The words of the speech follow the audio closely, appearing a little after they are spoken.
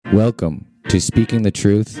Welcome to Speaking the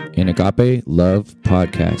Truth in Agape Love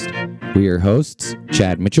Podcast. We are hosts,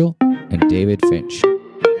 Chad Mitchell and David Finch.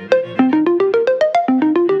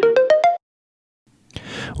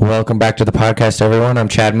 Welcome back to the podcast, everyone. I'm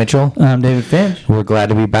Chad Mitchell. I'm David Finch. We're glad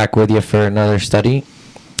to be back with you for another study.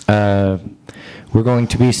 We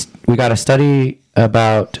got a study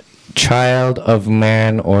about child of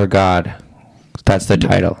man or God. That's the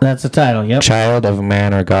title. That's the title, yep. Child of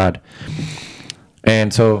man or God.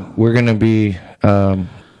 And so we're going to be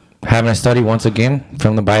having a study once again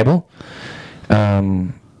from the Bible,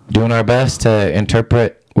 doing our best to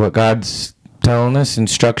interpret what God's telling us,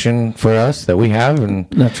 instruction for us that we have. And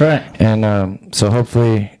that's right. And so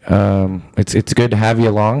hopefully it's good to have you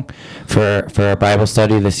along for our Bible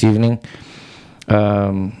study this evening.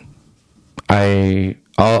 I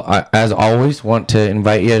as always want to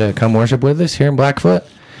invite you to come worship with us here in Blackfoot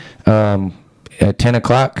at 10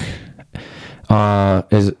 o'clock.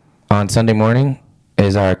 Is on Sunday morning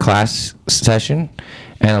is our class session,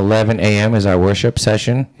 and 11 a.m. is our worship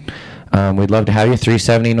session. We'd love to have you.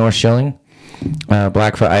 370 North Schilling,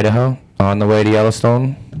 Blackfoot, Idaho, on the way to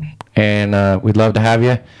Yellowstone, and we'd love to have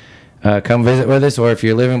you come visit with us. Or if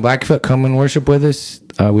you live in Blackfoot, come and worship with us.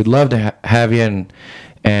 We'd love to have you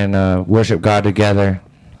and worship God together,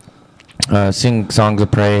 sing songs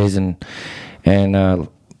of praise, and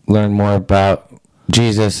learn more about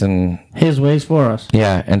Jesus and His ways for us.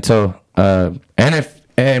 Yeah, and so and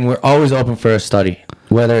we're always open for a study,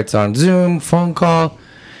 whether it's on Zoom, phone call.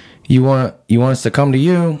 You want us to come to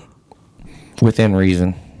you within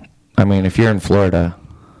reason. I mean, if you're in Florida,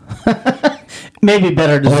 maybe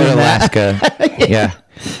better to or Zoom Alaska, yeah,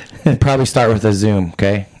 probably start with a Zoom,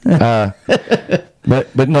 okay? But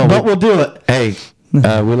no, but we'll do it. Hey, we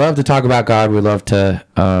love to talk about God. We love to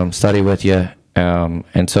study with you,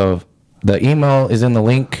 and so. The email is in the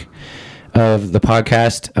link of the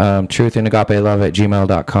podcast,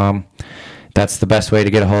 truthinagapelove@gmail.com. That's the best way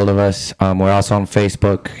to get a hold of us. We're also on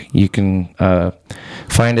Facebook. You can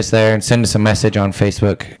find us there and send us a message on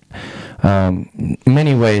Facebook.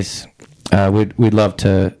 Many ways we'd love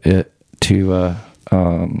to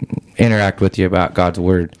interact with you about God's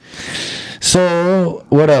Word. So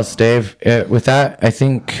what else, Dave? With that, I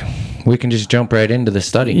think we can just jump right into the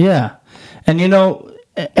study. Yeah. And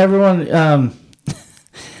everyone,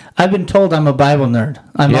 I've been told I'm a Bible nerd.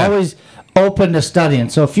 I'm always open to studying.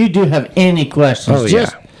 So if you do have any questions,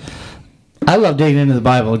 I love digging into the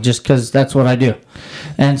Bible just because that's what I do.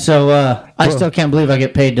 And so I still can't believe I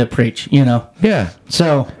get paid to preach, Yeah.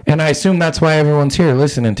 So, and I assume that's why everyone's here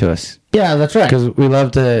listening to us. Yeah, that's right. Because we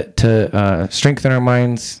love to strengthen our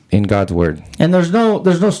minds in God's Word. And there's no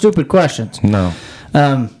stupid questions. No.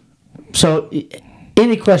 So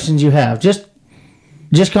any questions you have, just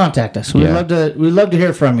contact us. We'd love to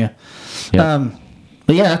hear from you. Yeah.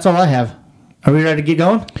 But yeah, that's all I have. Are we ready to get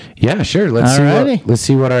going? Yeah, sure. Let's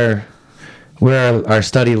see where our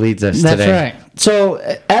study leads us today. That's right. So,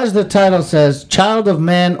 as the title says, child of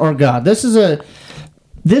man or God. This is a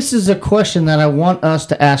question that I want us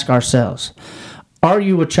to ask ourselves. Are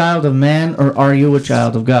you a child of man or are you a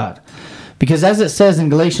child of God? Because as it says in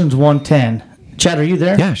Galatians 1:10, Chad, are you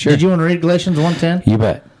there? Yeah, sure. Did you want to read Galatians 1:10? You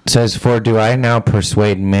bet. It says, "For do I now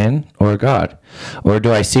persuade men or God? Or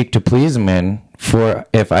do I seek to please men? For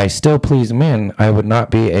if I still please men, I would not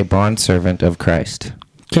be a bondservant of Christ."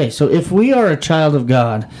 Okay, so if we are a child of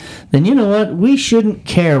God, then you know what? We shouldn't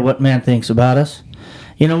care what man thinks about us.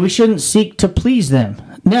 We shouldn't seek to please them.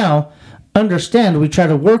 Now, understand, we try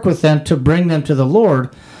to work with them to bring them to the Lord,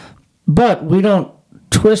 but we don't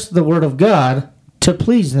twist the word of God to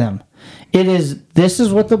please them. This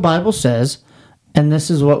is what the Bible says, and this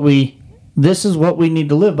is what we need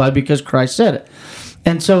to live by because Christ said it.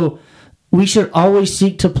 And so we should always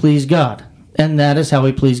seek to please God. And that is how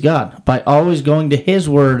we please God, by always going to His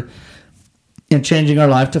Word and changing our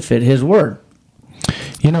life to fit His Word.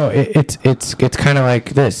 It's kind of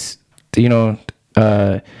like this.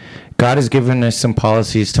 God has given us some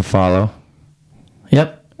policies to follow.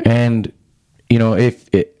 Yep. And if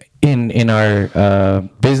in our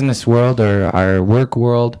business world or our work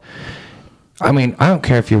world, I mean, I don't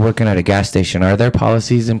care if you're working at a gas station. Are there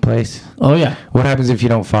policies in place? Oh, yeah. What happens if you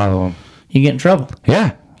don't follow them? You get in trouble.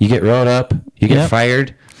 Yeah. You get rolled up. You get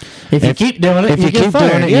fired. If you keep doing it, you get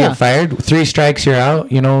fired. You get fired. 3 strikes, you're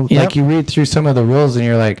out. Like you read through some of the rules and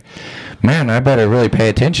you're like, man, I better really pay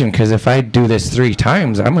attention because if I do this 3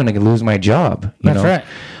 times, I'm going to lose my job. That's right.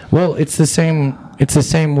 Well, it's the same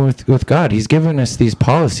with God. He's given us these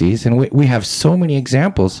policies, and we have so many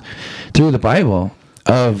examples through the Bible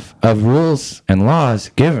of rules and laws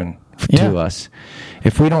given to us.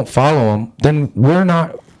 If we don't follow them, then we're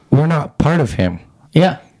not part of Him.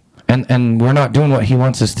 Yeah. and we're not doing what he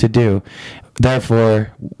wants us to do.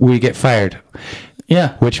 Therefore, we get fired.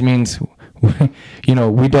 Yeah. Which means,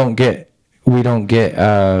 we don't get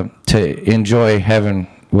to enjoy heaven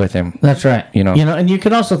with him. That's right. And you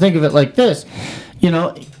can also think of it like this.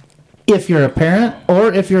 If you're a parent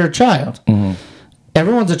or if you're a child,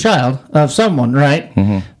 everyone's a child of someone, right?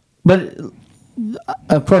 But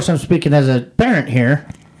of course, I'm speaking as a parent here.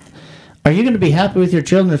 Are you going to be happy with your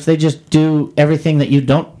children if they just do everything that you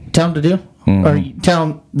don't tell them to do? Or you tell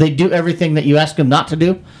them they do everything that you ask them not to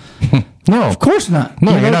do? No. Of course not.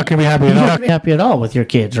 No, you're not going to be happy at all. You're not happy at all with your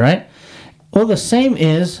kids, right? Well, the same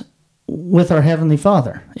is with our Heavenly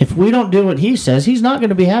Father. If we don't do what He says, He's not going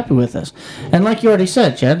to be happy with us. And like you already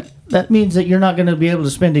said, Chad, that means that you're not going to be able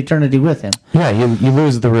to spend eternity with Him. Yeah, you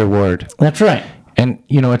lose the reward. That's right. And,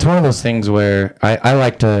 it's one of those things where I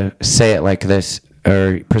like to say it like this,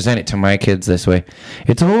 or present it to my kids this way.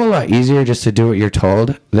 It's a whole lot easier just to do what you're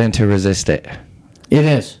told than to resist it. It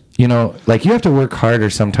is. You have to work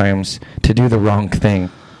harder sometimes to do the wrong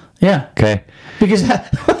thing. Yeah. Okay? Because,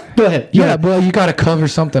 go ahead. Yeah, well, you got to cover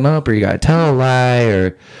something up, or you got to tell a lie,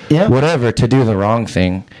 or whatever to do the wrong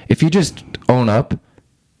thing. If you just own up,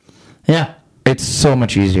 it's so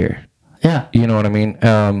much easier. Yeah. You know what I mean?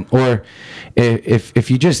 Or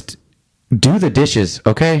if you just do the dishes,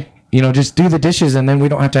 okay? Just do the dishes, and then we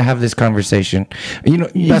don't have to have this conversation.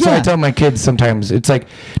 That's what I tell my kids sometimes. It's like,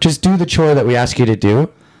 just do the chore that we ask you to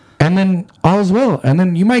do, and then all's well. And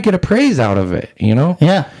then you might get a praise out of it,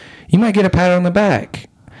 Yeah. You might get a pat on the back.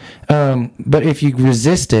 But if you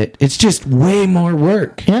resist it, it's just way more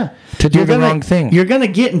work. Yeah. To do the wrong thing. You're going to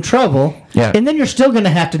get in trouble. Yeah. And then you're still going to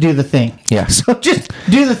have to do the thing. Yeah. So just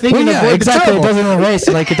do the thing and avoid exactly. the trouble. It doesn't erase,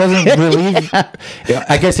 it doesn't relieve.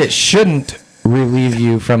 I guess it shouldn't relieve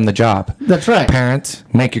you from the job. That's right. Parents,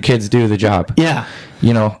 make your kids do the job. Yeah.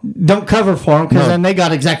 Don't cover for them, because then they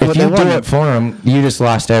got exactly what they wanted. If you do it for them, you just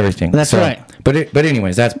lost everything. That's right. But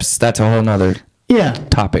anyways, that's a whole nother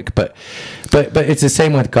topic. But it's the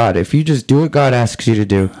same with God. If you just do what God asks you to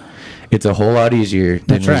do, it's a whole lot easier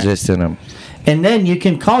than resisting Him. And then you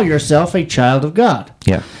can call yourself a child of God.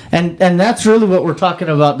 Yeah. And that's really what we're talking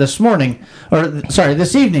about this morning,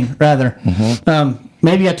 this evening rather.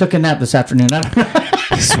 Maybe I took a nap this afternoon. I don't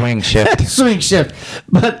know. Swing shift. Swing shift.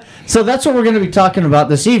 But so that's what we're going to be talking about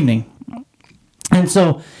this evening. And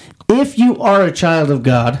so if you are a child of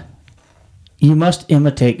God, you must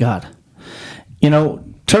imitate God.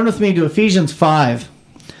 Turn with me to Ephesians 5,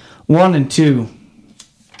 1 and 2.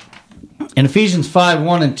 In Ephesians 5,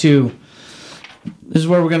 1 and 2, this is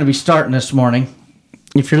where we're going to be starting this morning.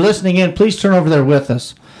 If you're listening in, please turn over there with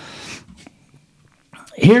us.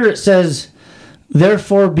 Here it says,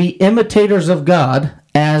 "Therefore be imitators of God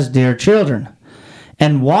as dear children,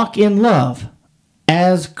 and walk in love,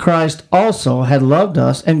 as Christ also had loved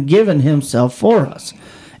us and given Himself for us,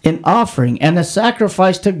 an offering and a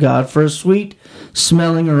sacrifice to God for a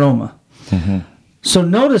sweet-smelling aroma." So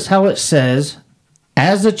notice how it says,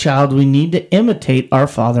 as a child, we need to imitate our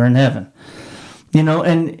Father in heaven.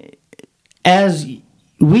 And as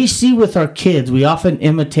we see with our kids, we often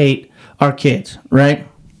imitate our kids, right?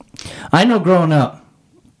 I know growing up,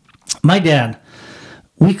 my dad,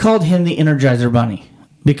 we called him the Energizer Bunny,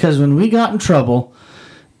 because when we got in trouble,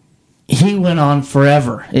 he went on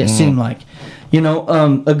forever, it seemed like.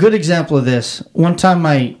 A good example of this, one time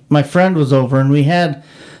my friend was over and we had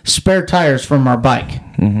spare tires from our bike.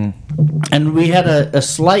 And we had a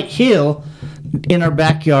slight hill in our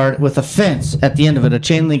backyard with a fence at the end of it, a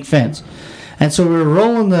chain link fence. And so we were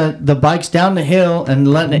rolling the bikes down the hill and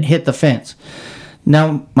letting it hit the fence.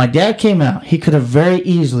 Now, my dad came out. He could have very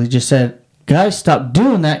easily just said, "Guys, stop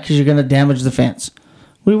doing that because you're going to damage the fence."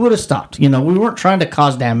 We would have stopped. We weren't trying to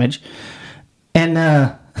cause damage. And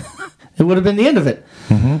it would have been the end of it.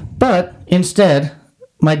 But instead,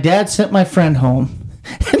 my dad sent my friend home.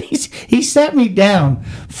 And he sat me down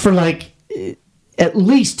for at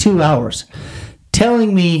least 2 hours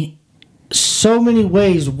telling me so many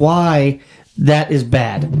ways why that is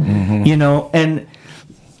bad.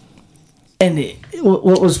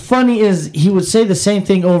 What was funny is he would say the same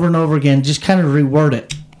thing over and over again, just kind of reword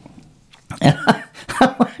it.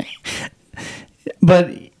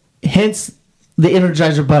 But hence the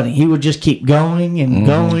Energizer Bunny. He would just keep going and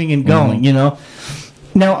going and going,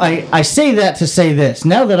 Now, I say that to say this.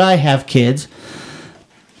 Now that I have kids,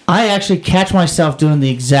 I actually catch myself doing the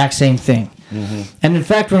exact same thing. And in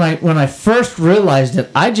fact, when I first realized it,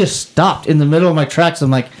 I just stopped in the middle of my tracks.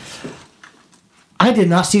 I'm like, I did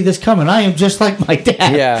not see this coming. I am just like my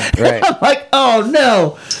dad. Yeah, right. I'm like, oh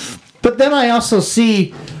no. But then I also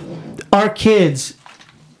see our kids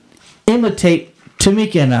imitate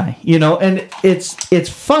Tamika and I, and it's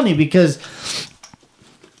funny because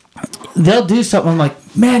they'll do something. I'm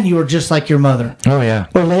like, man, you were just like your mother. Oh yeah.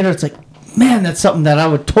 Or later, it's like, man, that's something that I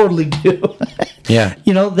would totally do. Yeah.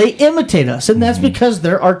 They imitate us, and that's because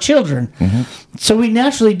they're our children. So we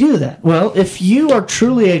naturally do that. Well, if you are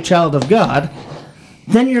truly a child of God,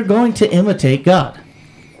 then you're going to imitate God.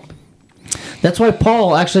 That's why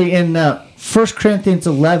Paul actually in 1 Corinthians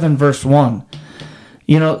 11, verse 1,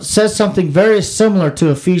 says something very similar to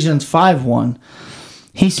Ephesians 5:1.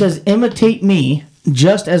 He says, imitate me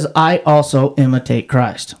just as I also imitate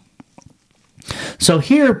Christ. So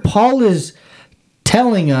here Paul is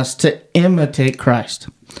telling us to imitate Christ.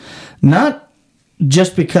 Not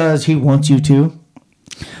just because he wants you to,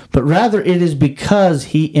 but rather it is because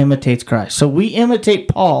he imitates Christ. So we imitate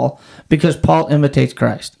Paul because Paul imitates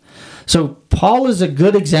Christ. So Paul is a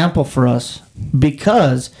good example for us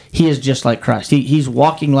because he is just like Christ. He's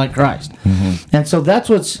walking like Christ. And so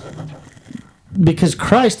that's because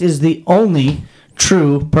Christ is the only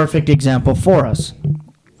true, perfect example for us.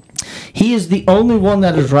 He is the only one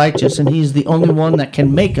that is righteous, and he is the only one that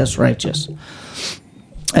can make us righteous.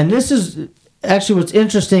 And this is actually what's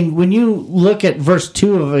interesting when you look at verse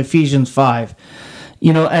 2 of Ephesians 5.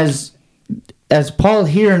 As Paul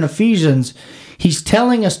here in Ephesians, he's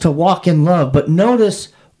telling us to walk in love, but notice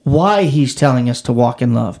why he's telling us to walk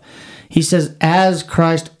in love. He says, as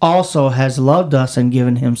Christ also has loved us and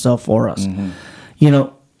given himself for us.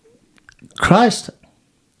 Christ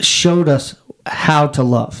showed us how to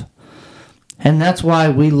love. And that's why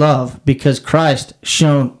we love, because Christ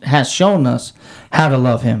has shown us how to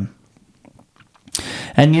love him.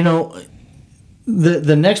 And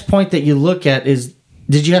the next point that you look at is,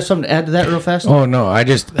 did you have something to add to that real fast? Oh no, I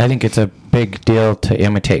think it's a big deal to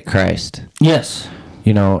imitate Christ. Yes.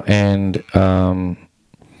 And I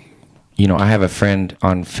have a friend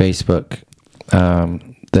on Facebook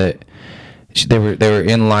that they were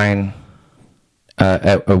in line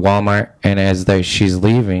at a Walmart, and as she's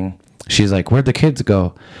leaving, she's like, "Where'd the kids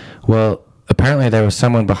go?" Well, apparently there was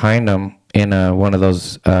someone behind them in one of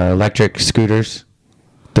those electric scooters,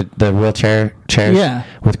 the wheelchair chairs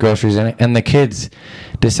with groceries in it, and the kids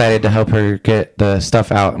decided to help her get the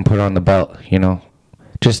stuff out and put it on the belt,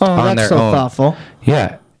 just on their own. So thoughtful.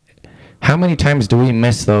 Yeah. How many times do we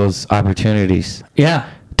miss those opportunities? Yeah.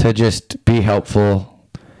 To just be helpful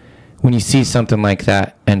when you see something like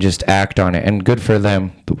that and just act on it. And good for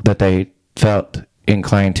them that they felt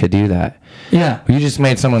inclined to do that. Yeah. You just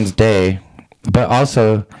made someone's day, but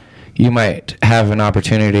also you might have an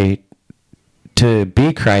opportunity to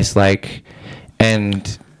be Christ-like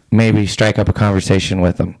and maybe strike up a conversation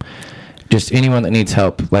with them. Just anyone that needs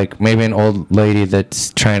help, like maybe an old lady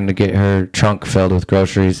that's trying to get her trunk filled with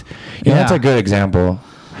groceries. That's a good example.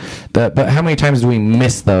 But how many times do we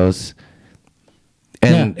miss those?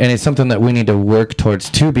 And it's something that we need to work towards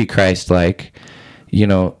to be Christ-like.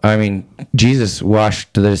 Jesus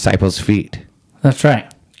washed the disciples' feet. That's right.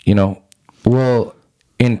 Well,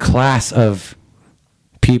 in class of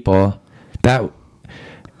people,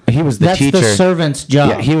 he was the teacher. That's the servant's job.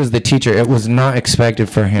 Yeah, he was the teacher. It was not expected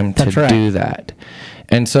for him to do that.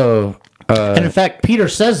 And so... and in fact, Peter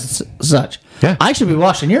says such. Yeah. I should be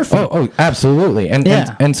washing your feet. Oh, absolutely.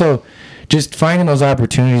 And so just finding those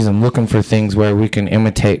opportunities and looking for things where we can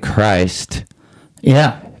imitate Christ.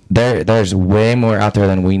 Yeah. There's way more out there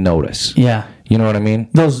than we notice. Yeah. You know what I mean?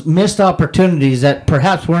 Those missed opportunities that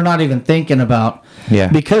perhaps we're not even thinking about. Yeah.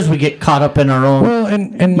 Because we get caught up in our own. Well,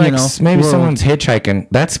 and like maybe someone's hitchhiking.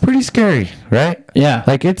 That's pretty scary, right? Yeah.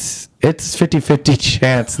 Like it's 50-50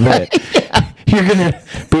 chance that you're going to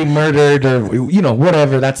be murdered or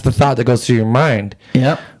whatever. That's the thought that goes through your mind.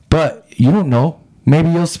 Yep. But you don't know. Maybe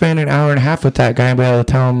you'll spend an hour and a half with that guy and be able to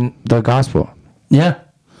tell him the gospel. Yeah.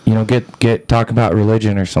 Get talk about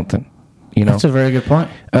religion or something. That's a very good point.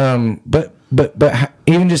 But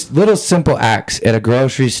even just little simple acts at a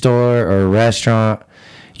grocery store or a restaurant,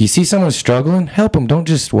 you see someone struggling, help them. Don't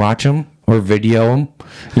just watch them or video them.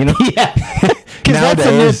 Yeah, because that's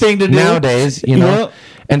a new thing to do nowadays. Yep.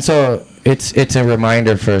 And so it's a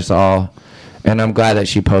reminder for us all. And I'm glad that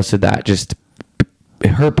she posted that. Just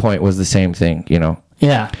her point was the same thing.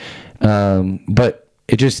 Yeah. But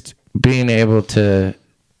it just being able to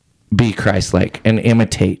be Christ-like and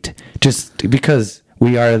imitate, just because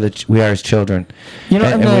we are his children,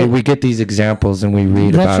 and we get these examples and we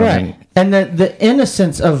read about them. That's right. And the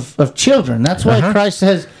innocence of children. That's why Christ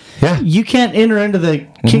says, you can't enter into the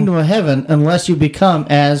kingdom of heaven unless you become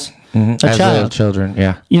as a child. Little children.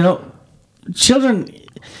 Yeah. Children.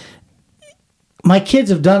 My kids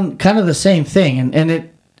have done kind of the same thing, and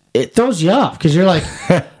it throws you off because you're like,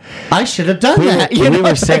 I should have done that. We were It's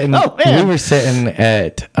like, sitting. oh, man. We were sitting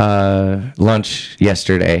at lunch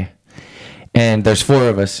yesterday, and there's 4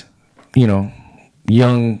 of us. You know,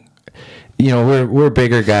 young. You know, we're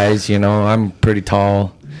bigger guys. You know, I'm pretty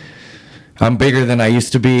tall. I'm bigger than I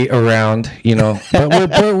used to be around. You know, but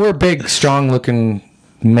we're big, strong-looking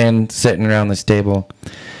men sitting around this table,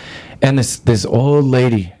 and this old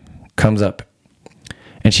lady comes up,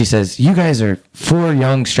 and she says, "You guys are 4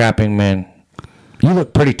 young, strapping men. You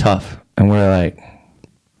look pretty tough." And we're like,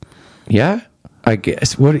 "Yeah, I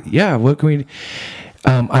guess. What can we?"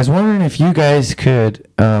 I was wondering if you guys could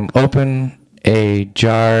open a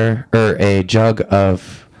jar or a jug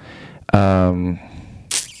of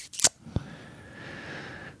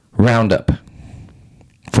Roundup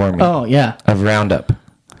for me. Oh, yeah. Of Roundup.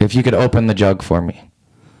 If you could open the jug for me.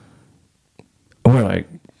 We're like,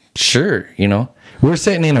 sure, you know. We're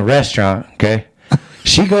sitting in a restaurant, okay?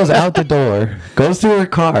 She goes out the door, goes to her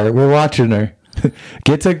car, we're watching her,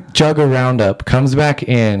 gets a jug of Roundup, comes back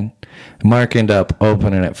in, marking up,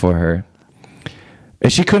 opening it for her.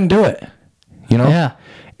 And she couldn't do it, you know? Yeah.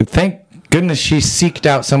 Thank goodness she seeked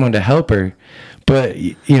out someone to help her. But,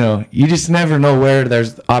 you know, you just never know where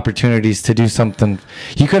there's opportunities to do something.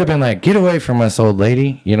 You could have been like, get away from us, old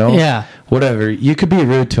lady, you know? Yeah. Whatever. You could be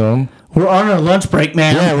rude to him. We're on our lunch break,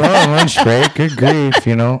 man. Yeah, we're on lunch break. Good grief,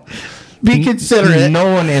 you know? Be considerate.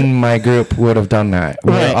 No one in my group would have done that.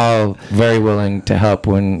 We're Right. all very willing to help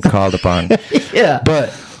when called upon. Yeah.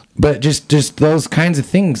 But just those kinds of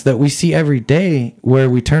things that we see every day where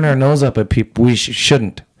we turn our nose up at people, we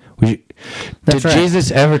shouldn't. That's Did right.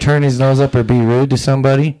 Jesus ever turn his nose up or be rude to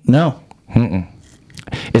somebody? No.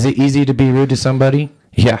 Is it easy to be rude to somebody?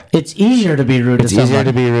 Yeah. It's easier to be rude It's to somebody. easier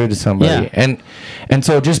to be rude to somebody. Yeah. And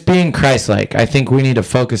so just being Christ-like, I think we need to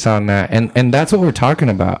focus on that. And that's what we're talking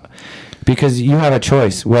about. Because you have a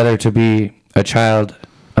choice whether to be a child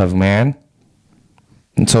of man.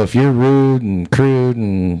 And so if you're rude and crude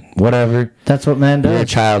and whatever, That's what man you're a does.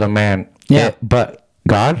 child of man. Yeah. But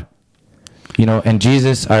God, you know, and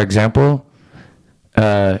Jesus, our example,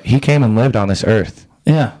 he came and lived on this earth.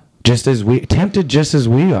 Yeah. Tempted just as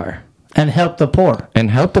we are. And help the poor,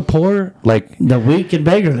 And help the poor. Like, the weak and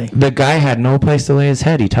beggarly. the guy had no place to lay his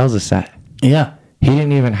head. He tells us that. Yeah. He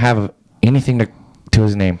didn't even have anything to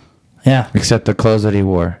his name Yeah. except the clothes that he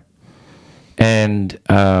wore. And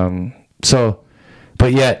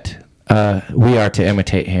but yet we are to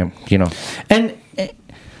imitate him, you know. And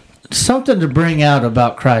something to bring out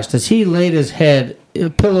about Christ is he laid his head. A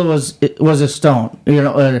pillow was a stone. You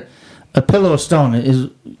know, a pillow of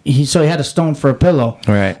stone so he had a stone for a pillow.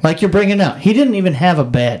 Right. Like you're bringing out. He didn't even have a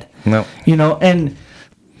bed. No. You know, and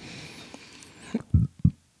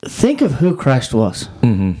think of who Christ was.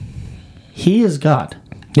 Mm-hmm. He is God.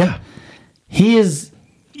 Yeah. He is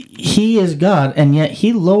God, and yet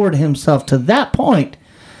he lowered himself to that point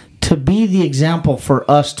to be the example for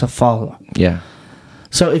us to follow. Yeah.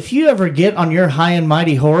 So if you ever get on your high and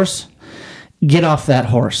mighty horse, get off that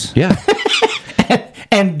horse Yeah.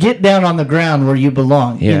 and get down on the ground where you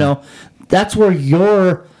belong. Yeah. You know, that's where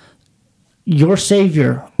your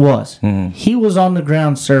Savior was. Mm-hmm. He was on the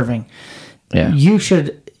ground serving. Yeah. You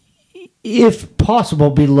should, if possible,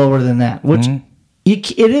 be lower than that, which Mm-hmm.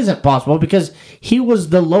 it isn't possible because he was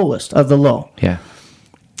the lowest of the low. Yeah.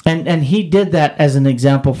 And he did that as an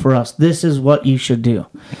example for us. This is what you should do.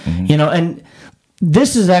 Mm-hmm. You know, and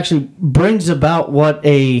this is actually brings about what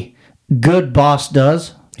a good boss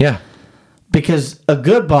does, Yeah. because a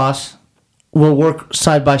good boss will work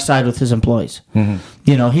side by side with his employees. Mm-hmm.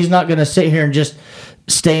 You know, he's not going to sit here and just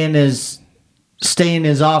stay in his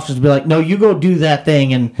office and be like, no, you go do that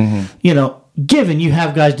thing. And, you know, given you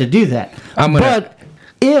have guys to do that. But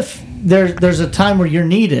if there's a time where you're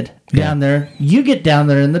needed down there, you get down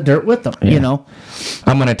there in the dirt with them, you know.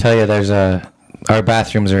 I'm going to tell you, our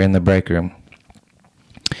bathrooms are in the break room.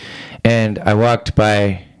 And I walked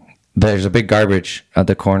by, there's a big garbage at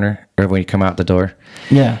the corner, or when you come out the door.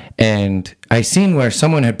 Yeah. And I seen where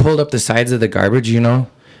someone had pulled up the sides of the garbage, you know,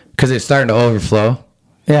 because it's starting to overflow.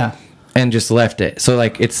 Yeah. And just left it. So,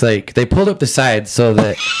 like, it's like they pulled up the sides so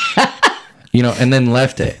that, you know, and then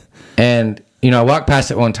left it. And, you know, I walked past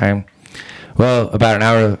it one time. Well, about an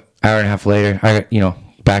hour and a half later,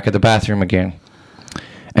 back at the bathroom again.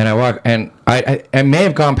 And I walk, and I may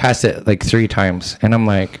have gone past it like 3 times. And I'm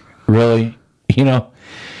like, really? You know?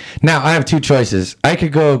 Now, I have 2 choices. I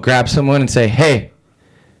could go grab someone and say, hey,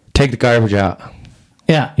 take the garbage out.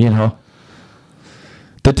 Yeah. You know?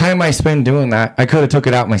 The time I spend doing that, I could have took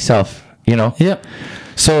it out myself, you know? Yep.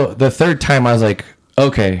 So the 3rd time I was like,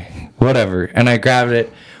 okay, whatever. And I grabbed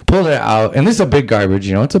it, pulled it out. And this is a big garbage,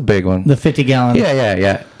 you know? It's a big one. The 50-gallon.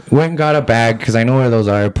 Yeah. went and got a bag because I know where those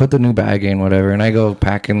are. I put the new bag in, whatever, and I go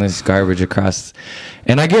packing this garbage across.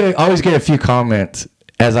 And I always get a few comments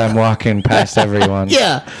as I'm walking past everyone.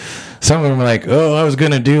 Yeah. Some of them are like, "Oh, I was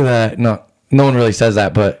gonna do that." No one really says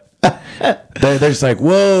that, but they're just like,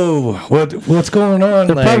 "Whoa, what's going on?"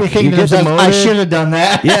 They're like, probably thinking to themselves, I should have done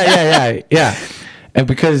that. yeah. And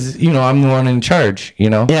because I'm the one in charge,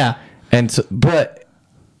 Yeah. And so, but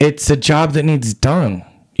it's a job that needs done,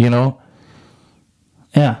 Yeah.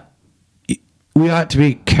 We ought to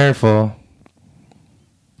be careful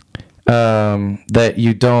that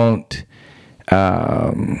you don't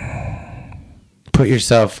put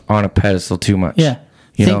yourself on a pedestal too much. Yeah.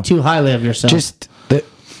 Think too highly of yourself. Just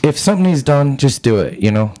if something needs done, just do it.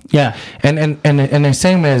 Yeah. And the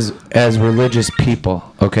same as religious people.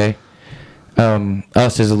 Okay.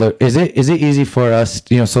 Us is it easy for us?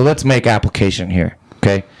 So let's make application here.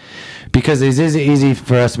 Okay. Because is it easy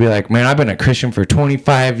for us to be like, man, I've been a Christian for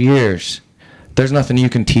 25 years. There's nothing you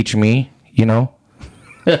can teach me,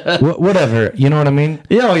 whatever, you know what I mean?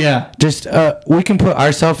 Oh, yeah. Just, we can put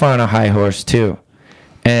ourselves on a high horse too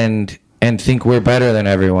and think we're better than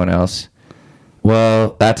everyone else.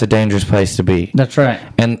 Well, that's a dangerous place to be. That's right.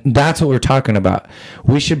 And that's what we're talking about.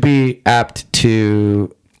 We should be apt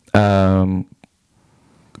to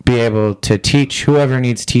be able to teach whoever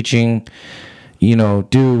needs teaching,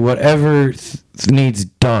 do whatever needs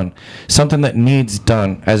done. Something that needs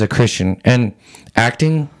done as a Christian. And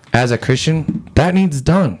acting as a Christian, that needs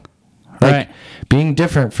done. Right. Being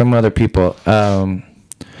different from other people. And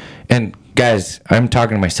guys, I'm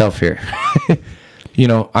talking to myself here.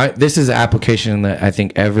 This is an application that I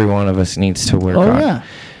think every one of us needs to work on. Yeah.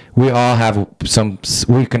 We all have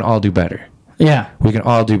we can all do better. Yeah. We can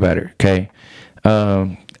all do better, okay?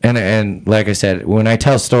 And like I said, when I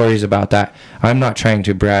tell stories about that, I'm not trying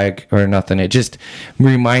to brag or nothing. It just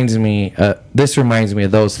reminds me, this reminds me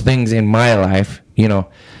of those things in my life,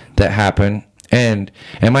 that happen. And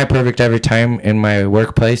am I perfect every time in my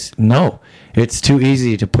workplace? No. It's too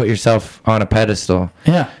easy to put yourself on a pedestal.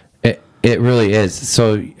 Yeah. It really is.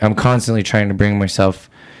 So I'm constantly trying to bring myself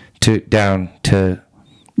down to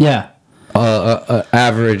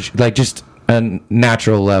average, like just a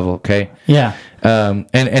natural level, okay? Yeah.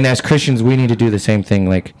 And as Christians, we need to do the same thing.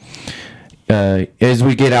 Like, as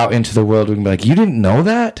we get out into the world, we can be like, "You didn't know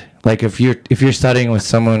that?" Like, if you're studying with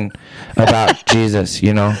someone about Jesus,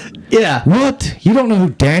 Yeah. What? You don't know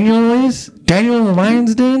who Daniel is? Daniel in the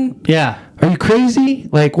lion's den? Yeah. Are you crazy?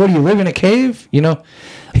 Like, what, do you live in a cave? Well,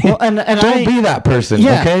 and don't be that person,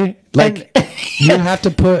 okay? Like, you have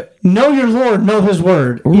to know your Lord, know His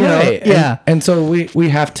word, right? Yeah. And so we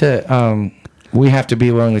have to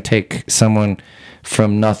be willing to take someone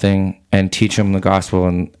from nothing and teach them the gospel,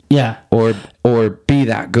 and or be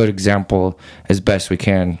that good example as best we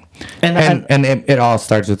can. And it all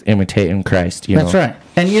starts with imitating Christ. That's right.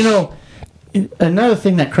 And another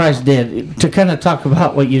thing that Christ did, to kind of talk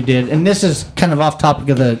about what you did, and this is kind of off topic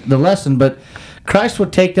of the lesson, but Christ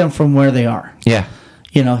would take them from where they are. Yeah.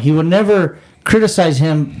 He would never criticize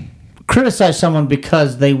someone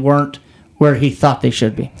because they weren't where He thought they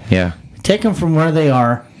should be. Yeah. Take them from where they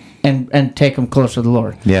are and take them closer to the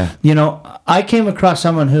Lord. Yeah. I came across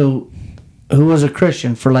someone who was a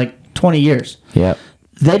Christian for like 20 years. Yeah.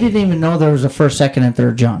 They didn't even know there was a 1st, 2nd, and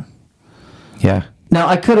 3rd John. Yeah. Now,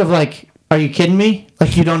 I could have are you kidding me?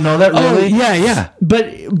 Like, you don't know that, really? Oh, yeah.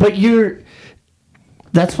 But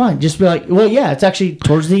that's fine. Just be like, well, yeah, it's actually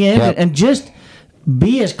towards the end. Yep. And just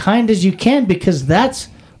be as kind as you can, because that's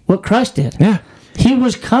what Christ did. Yeah. He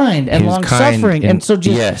was kind and long-suffering. And so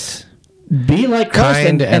just be like Christ.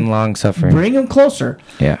 Kind and long-suffering. Bring them closer.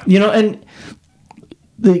 Yeah. And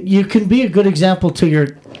you can be a good example to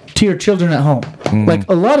your children at home. Mm-hmm. Like,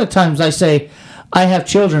 a lot of times I say, I have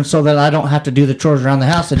children so that I don't have to do the chores around the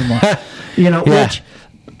house anymore.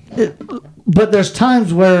 But there's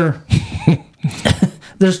times where...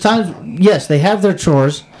 yes, they have their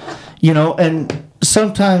chores, and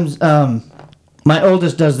sometimes my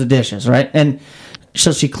oldest does the dishes, right? And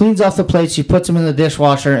so she cleans off the plates, she puts them in the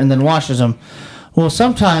dishwasher, and then washes them. Well,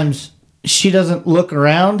 sometimes she doesn't look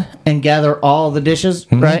around and gather all the dishes,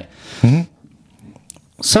 mm-hmm. right? Mm-hmm.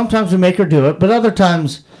 Sometimes we make her do it, but other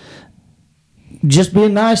times, just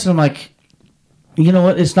being nice, and I'm like, you know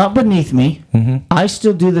what? It's not beneath me. Mm-hmm. I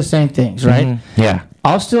still do the same things, right? Mm-hmm. Yeah.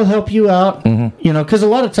 I'll still help you out, because a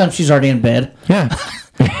lot of times she's already in bed. Yeah.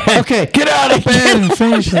 Okay. Get out of bed and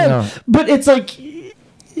finish it. But it's like,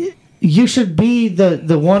 you should be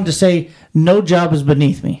the one to say, no job is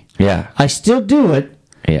beneath me. Yeah. I still do it.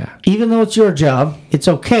 Yeah. Even though it's your job, it's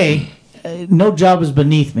okay. No job is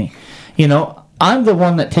beneath me. I'm the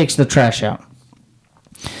one that takes the trash out.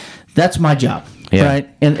 That's my job. Yeah. right,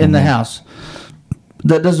 in the house.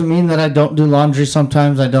 That doesn't mean that I don't do laundry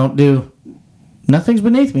sometimes. I don't do... Nothing's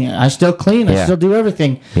beneath me. I still clean. I still do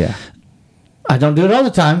everything. Yeah. I don't do it all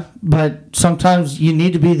the time, but sometimes you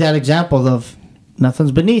need to be that example of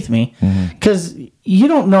nothing's beneath me, because you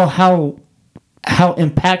don't know how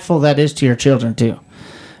impactful that is to your children too.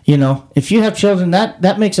 You know, if you have children,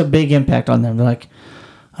 that makes a big impact on them. They're like,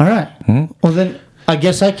 all right, well then I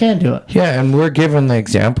guess I can do it. Yeah, and we're given the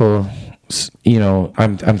example. You know,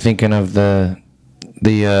 I'm thinking of the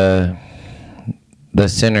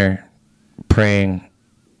sinner praying.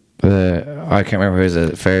 I can't remember who was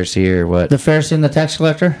it, Pharisee or what. The Pharisee and the tax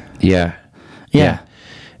collector. Yeah.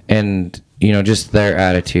 And you know, just their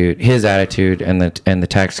attitude, his attitude, and the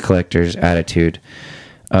tax collector's attitude.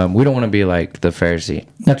 We don't want to be like the Pharisee.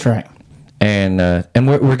 That's right. And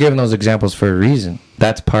we're given those examples for a reason.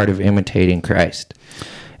 That's part of imitating Christ.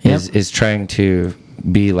 Is trying to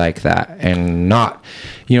be like that, and not,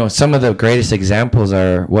 you know, some of the greatest examples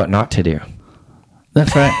are what not to do.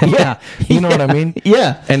 That's right. Yeah. You know what I mean?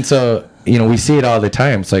 Yeah. And so, you know, we see it all the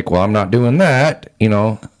time. It's like, well, I'm not doing that, you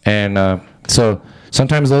know, and so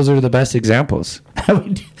sometimes those are the best examples.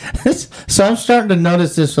 So I'm starting to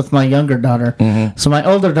notice this with my younger daughter. So my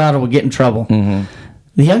older daughter will get in trouble.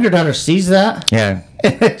 The younger daughter sees that. Yeah.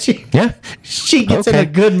 And she gets in a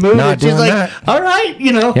good mood. Not and she's doing like, that. all right,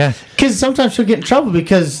 you know. Yeah. Because sometimes she'll get in trouble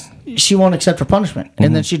because she won't accept her punishment.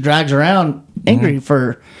 And then she drags around angry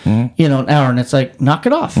for, you know, an hour. And it's like, knock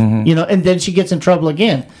it off. You know, and then she gets in trouble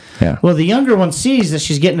again. Yeah. Well, the younger one sees that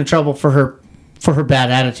she's getting in trouble for her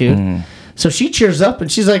bad attitude. So she cheers up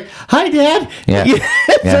and she's like, hi, Dad. Yeah. Is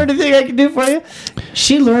there anything I can do for you?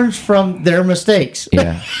 She learns from their mistakes.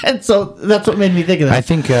 Yeah. And so that's what made me think of that. I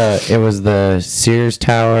think it was the Sears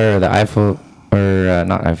Tower or the Eiffel, or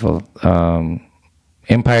not Eiffel,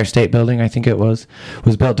 Empire State Building, I think it was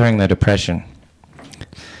built during the Depression.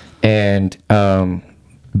 And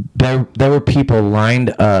there were people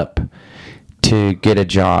lined up to get a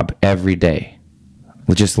job every day.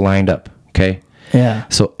 Just lined up, okay? Yeah.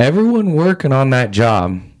 So everyone working on that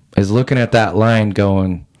job is looking at that line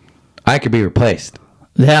going, I could be replaced.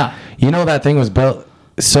 Yeah. You know, that thing was built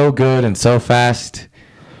so good and so fast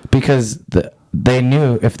because they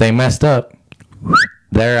knew if they messed up,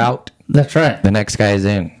 they're out. That's right. The next guy's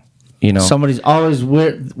in, you know. Somebody's always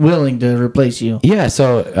willing to replace you. Yeah,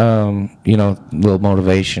 so, you know, a little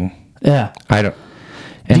motivation. Yeah. I don't...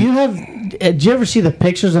 Did you ever see the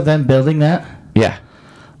pictures of them building that? Yeah.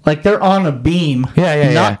 Like they're on a beam.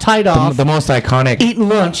 Yeah. Not tied off. The most iconic... Eating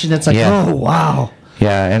lunch, and it's like, oh, wow.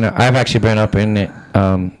 Yeah, and I've actually been up in it,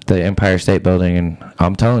 the Empire State Building, and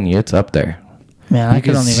I'm telling you, it's up there. Man, you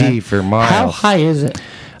can see for miles. How high is it?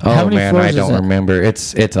 Oh man, I don't remember.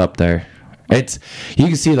 It's up there. You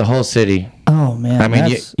can see the whole city. Oh man, I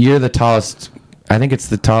mean, you're the tallest. I think it's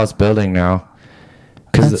the tallest building now.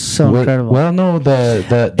 That's so incredible. Well, no, the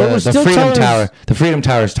Freedom Tower. The Freedom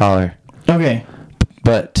Tower is taller. Okay.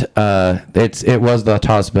 But it was the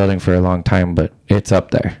tallest building for a long time, but it's up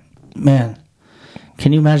there. Man,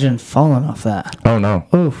 can you imagine falling off that? Oh no.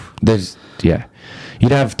 Oof.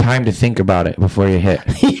 You'd have time to think about it before you hit.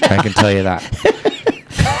 I can tell you that.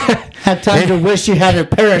 Had time to wish you had a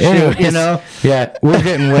parachute, anyways, you know? Yeah, we're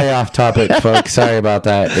getting way off topic, folks. Sorry about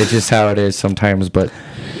that. It's just how it is sometimes, but...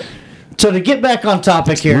 So to get back on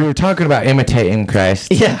topic here... We were talking about imitating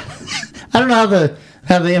Christ. Yeah. I don't know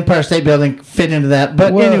how the Empire State Building fit into that,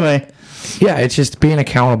 but anyway... Yeah, it's just being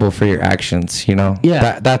accountable for your actions, you know?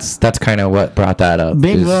 Yeah. That's kind of what brought that up.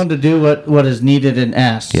 Being willing to do what is needed and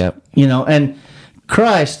asked. Yep. You know, and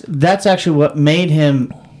Christ, that's actually what made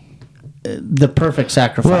him the perfect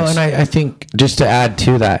sacrifice. Well, and I think just to add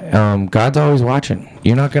to that, God's always watching.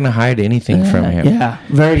 You're not going to hide anything from him. Yeah,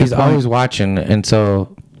 very good. He's always watching, and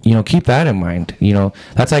so, you know, keep that in mind. You know,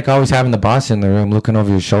 that's like always having the boss in the room looking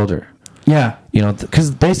over your shoulder. Yeah. You know,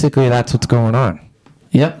 because basically that's what's going on.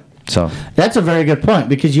 Yep. So that's a very good point,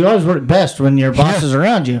 because you always work best when your boss is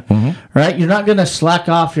around you, right? You're not going to slack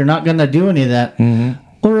off. You're not going to do any of that.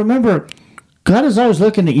 Well, remember, God is always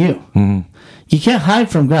looking at you. You can't hide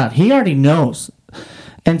from God. He already knows.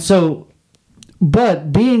 And so,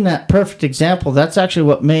 but being that perfect example, that's actually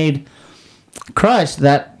what made Christ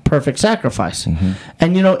that perfect sacrifice.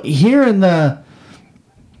 And, you know, here in the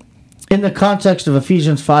context of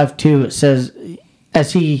Ephesians 5:2, it says,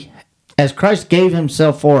 as Christ gave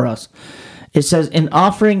himself for us, it says, an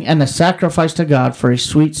offering and a sacrifice to God for a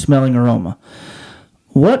sweet-smelling aroma.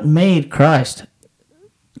 What made Christ's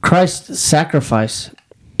sacrifice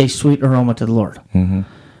a sweet aroma to the Lord?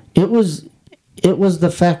 It was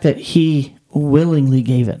the fact that he willingly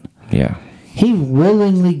gave it. Yeah. He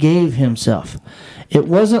willingly gave himself. It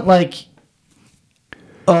wasn't like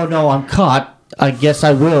oh no, I'm caught. I guess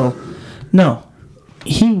I will. No.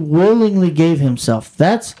 He willingly gave himself.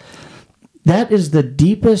 That is the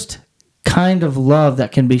deepest kind of love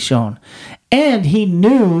that can be shown. And he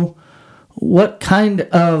knew what kind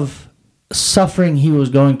of suffering he was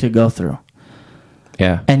going to go through.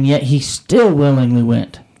 Yeah. And yet he still willingly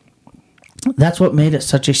went. That's what made it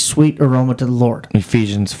such a sweet aroma to the Lord.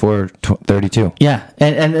 Ephesians 4:32. Yeah,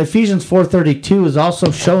 and Ephesians 4:32 is also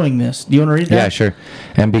showing this. Do you want to read that? Yeah, sure.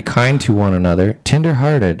 And be kind to one another,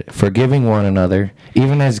 tender-hearted, forgiving one another,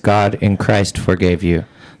 even as God in Christ forgave you.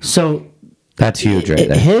 So that's huge right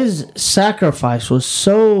there. His sacrifice was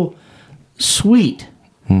so sweet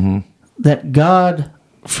that God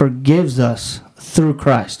forgives us through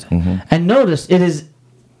Christ. And notice, it is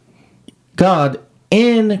God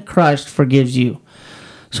in Christ forgives you.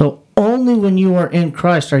 So only when you are in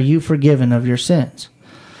Christ are you forgiven of your sins.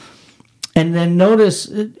 And then notice,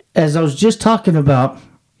 as I was just talking about,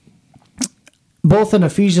 both in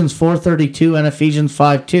Ephesians 4:32 and Ephesians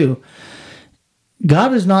 5:2,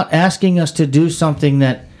 God is not asking us to do something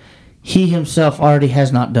that he himself already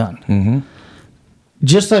has not done.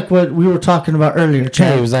 Just like what we were talking about earlier.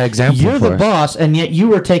 Chad, it was that example you're for the us. boss, and yet you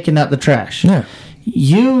were taking out the trash. Yeah.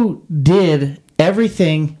 You did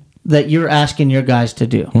everything that you're asking your guys to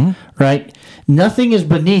do, right? Nothing is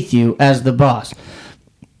beneath you as the boss.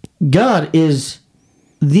 God is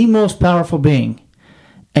the most powerful being,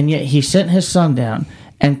 and yet he sent his son down,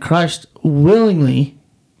 and Christ willingly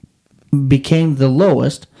became the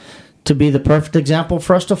lowest to be the perfect example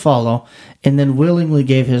for us to follow, and then willingly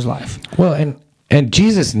gave his life. Well, and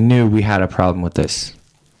Jesus knew we had a problem with this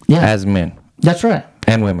as men That's right.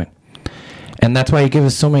 and women. And that's why he gives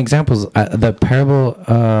us so many examples. The parable,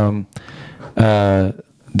 now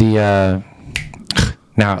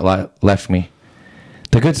it left me.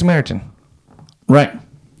 The Good Samaritan. Right.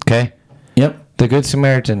 Okay? Yep. The Good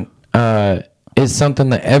Samaritan is something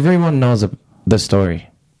that everyone knows the story,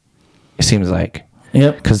 it seems like.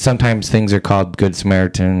 Yep. Because sometimes things are called Good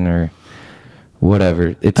Samaritan or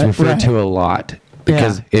whatever. It's referred right. to a lot.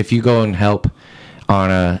 Because if you go and help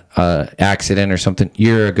on a accident or something,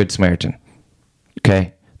 you're a Good Samaritan.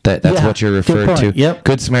 Okay? That's what you're referred to. Yep.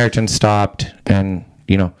 Good Samaritan stopped and,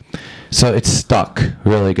 so it's stuck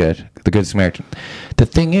really good. The Good Samaritan. The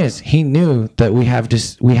thing is, he knew that we have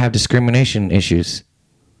discrimination issues.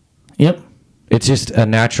 Yep. It's just a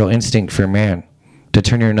natural instinct for man to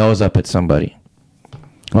turn your nose up at somebody.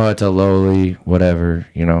 Oh, it's a lowly whatever,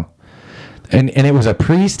 And it was a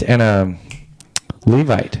priest and a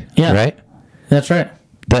Levite, right? That's right.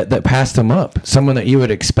 That passed him up. Someone that you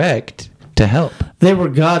would expect to help. They were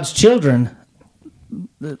God's children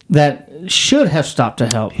that should have stopped to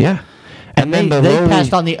help. Yeah. And They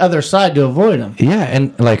passed on the other side to avoid him. Yeah,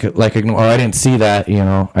 and like I didn't see that,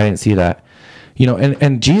 I didn't see that.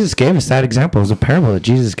 And Jesus gave us that example. It was a parable that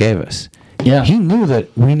Jesus gave us. Yeah. He knew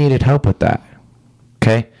that we needed help with that.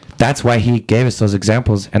 Okay? That's why he gave us those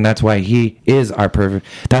examples, and that's why he is our perfect.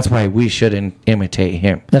 That's why we should imitate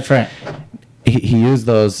him. That's right. He used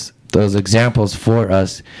those examples for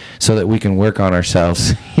us so that we can work on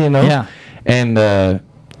ourselves, Yeah. And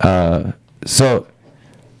so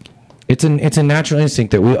it's a natural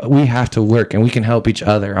instinct that we have to work, and we can help each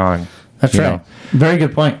other on. That's right. Very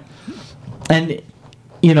good point. And,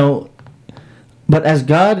 but as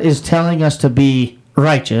God is telling us to be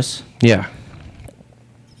righteous, Yeah.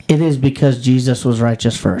 it is because Jesus was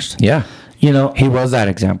righteous first. Yeah. You know, He was that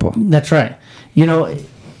example. that's right. You know,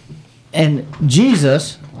 and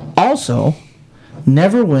Jesus also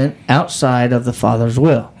never went outside of the Father's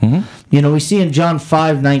will. Mm-hmm. You know, we see in John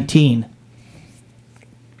 5:19,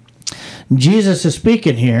 Jesus is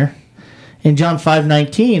speaking here in John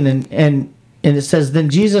 5:19, and it says, "Then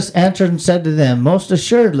Jesus answered and said to them, Most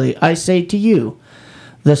assuredly, I say to you,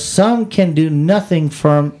 the Son can do nothing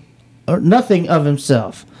of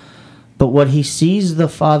himself, but what he sees the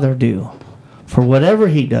Father do. For whatever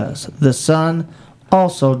he does, the Son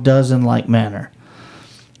also does in like manner."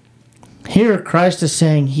 Here, Christ is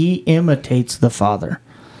saying he imitates the Father.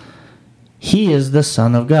 He is the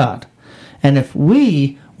Son of God. And if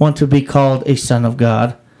we want to be called a son of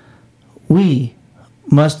God, we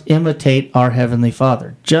must imitate our Heavenly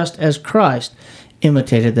Father, just as Christ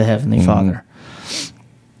imitated the Heavenly Father.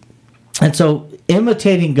 And so,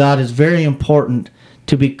 imitating God is very important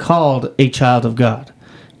to be called a child of God.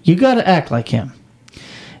 You got to act like him.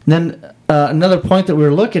 And then another point that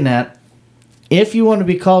we're looking at, if you want to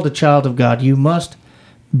be called a child of God, you must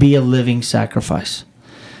be a living sacrifice.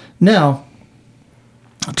 Now,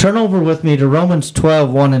 turn over with me to Romans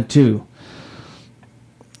 12:1 and 2.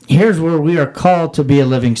 Here's where we are called to be a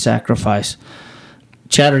living sacrifice.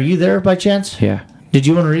 Chad, are you there by chance? Yeah. Did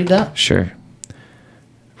you want to read that? Sure.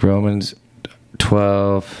 Romans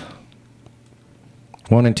 12,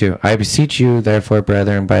 1 and 2. I beseech you, therefore,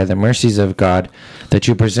 brethren, by the mercies of God, that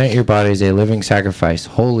you present your bodies a living sacrifice,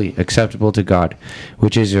 holy, acceptable to God,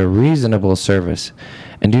 which is your reasonable service.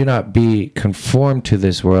 And do not be conformed to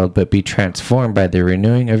this world, but be transformed by the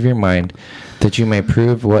renewing of your mind, that you may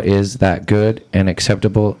prove what is that good and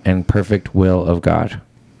acceptable and perfect will of God.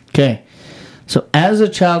 Okay. So as a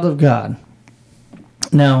child of God,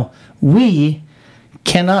 now we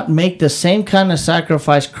cannot make the same kind of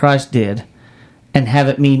sacrifice Christ did and have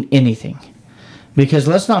it mean anything. Because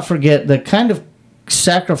let's not forget, the kind of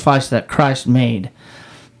sacrifice that Christ made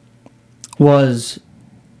was,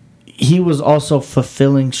 he was also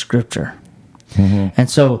fulfilling Scripture. Mm-hmm. And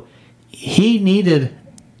so he needed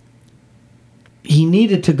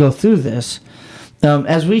to go through this.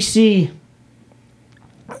 As we see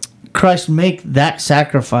Christ make that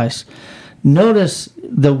sacrifice, notice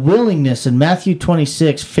the willingness in Matthew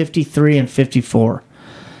 26, 53 and 54.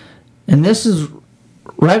 And this is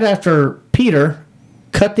right after Peter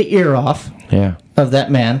cut the ear off of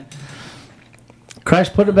that man.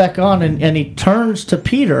 Christ put it back on, and he turns to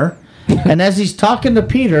Peter. And as he's talking to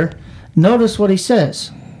Peter, notice what he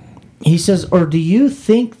says. He says, or do you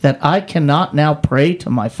think that I cannot now pray to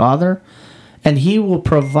my Father, and he will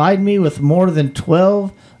provide me with more than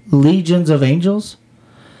 12 legions of angels?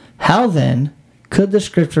 How then could the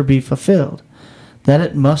Scripture be fulfilled, that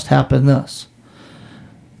it must happen thus?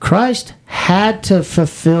 Christ had to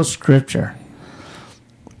fulfill Scripture.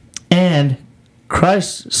 And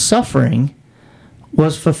Christ's suffering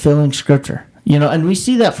was fulfilling Scripture. And we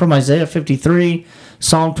see that from Isaiah 53,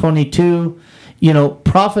 Psalm 22,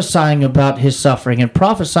 prophesying about his suffering and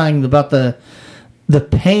prophesying about the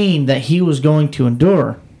pain that he was going to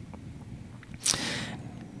endure.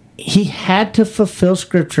 He had to fulfill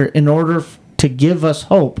Scripture in order to give us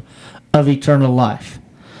hope of eternal life.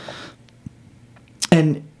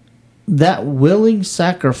 And that willing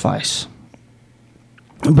sacrifice.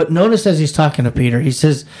 But notice as he's talking to Peter, he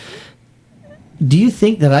says, do you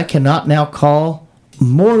think that I cannot now call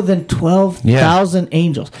more than 12,000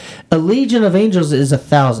 angels? A legion of angels is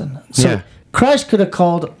 1,000. So Christ could have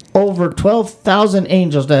called over 12,000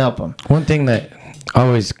 angels to help him. One thing that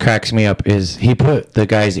always cracks me up is he put the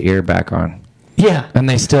guy's ear back on. Yeah. And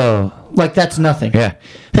they still... Like that's nothing. Yeah.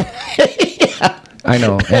 I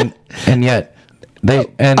know. And yet...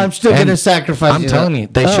 I'm still going to sacrifice I'm telling you,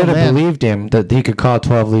 they should have believed him that he could call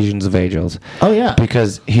 12 legions of angels. Oh, yeah.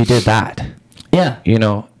 Because he did that. Yeah.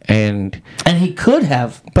 And he could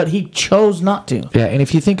have, but he chose not to. Yeah, and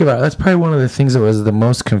if you think about it, that's probably one of the things that was the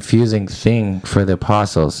most confusing thing for the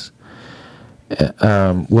apostles,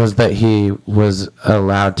 was that he was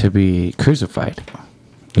allowed to be crucified.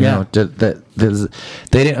 You know, they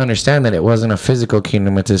didn't understand that it wasn't a physical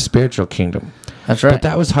kingdom, it's a spiritual kingdom. That's right. But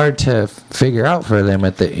that was hard to figure out for them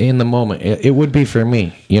in the moment. It would be for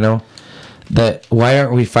me, that why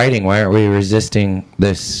aren't we fighting? Why aren't we resisting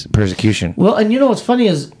this persecution? Well, and what's funny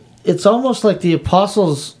is it's almost like the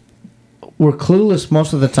apostles were clueless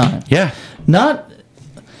most of the time. Yeah.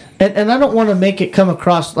 And I don't want to make it come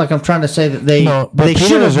across like I'm trying to say that they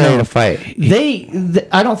should have ready to fight.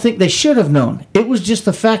 I don't think they should have known. It was just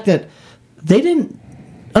the fact that they didn't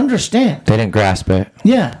understand. They didn't grasp it.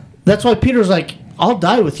 Yeah. That's why Peter's like, I'll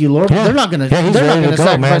die with you, Lord. Yeah. They're not going to. Yeah, he's ready to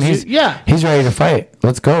go, man. He's ready to fight.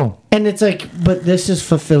 Let's go. And it's like, but this is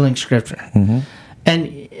fulfilling Scripture. Mm-hmm.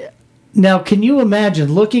 And now, can you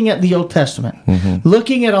imagine looking at the Old Testament,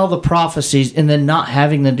 looking at all the prophecies, and then not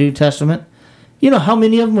having the New Testament? You know how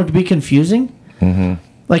many of them would be confusing? Mm-hmm.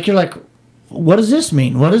 Like you're like, what does this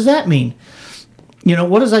mean? What does that mean?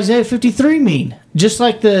 What does Isaiah 53 mean? Just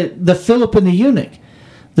like the Philip and the eunuch.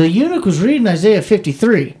 The eunuch was reading Isaiah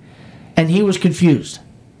 53. And he was confused.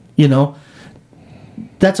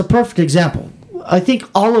 That's a perfect example. I think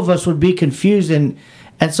all of us would be confused. And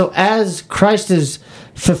so as Christ is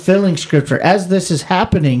fulfilling Scripture, as this is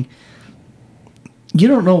happening, you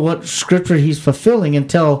don't know what Scripture he's fulfilling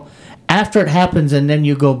until after it happens, and then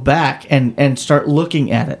you go back and start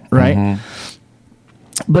looking at it, right?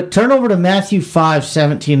 Mm-hmm. But turn over to Matthew 5,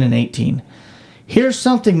 17 and 18. Here's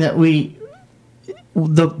something that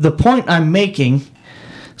the point I'm making...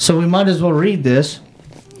 So we might as well read this.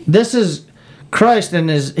 This is Christ and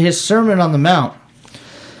his Sermon on the Mount.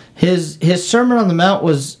 His Sermon on the Mount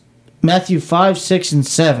was Matthew 5, 6, and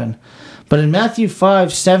 7. But in Matthew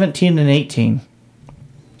 5, 17 and 18,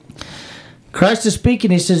 Christ is speaking.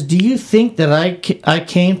 He says, do you think that I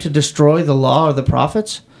came to destroy the law or the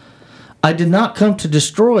prophets? I did not come to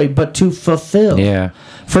destroy, but to fulfill. Yeah.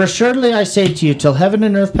 For assuredly I say to you, till heaven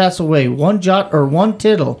and earth pass away, one jot or one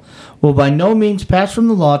tittle will by no means pass from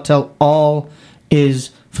the law till all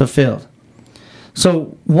is fulfilled.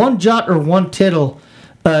 So one jot or one tittle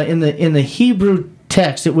in the Hebrew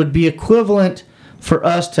text, it would be equivalent for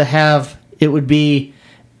us to have. It would be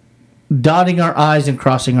dotting our I's and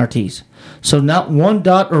crossing our T's. So not one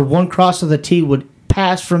dot or one cross of the T would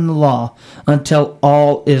pass from the law until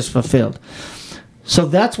all is fulfilled. So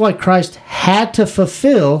that's why Christ had to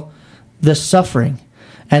fulfill the suffering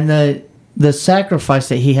and the sacrifice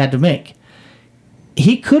that he had to make.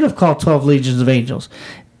 He could have called 12 legions of angels.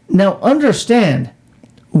 Now understand,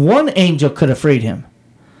 one angel could have freed him.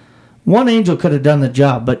 One angel could have done the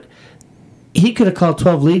job, but he could have called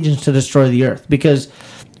 12 legions to destroy the earth, because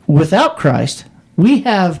without Christ, we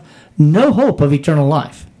have no hope of eternal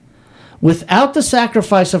life. Without the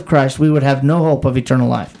sacrifice of Christ, we would have no hope of eternal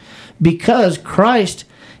life. Because Christ,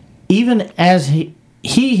 even as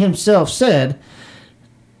he himself said,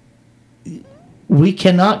 we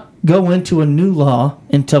cannot go into a new law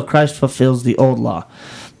until Christ fulfills the old law.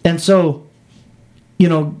 And so,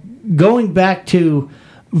 going back to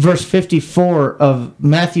verse 54 of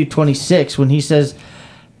Matthew 26, when he says,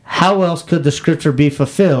 how else could the scripture be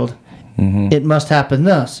fulfilled? Mm-hmm. It must happen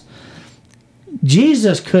thus.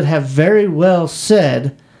 Jesus could have very well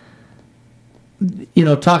said,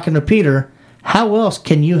 talking to Peter, how else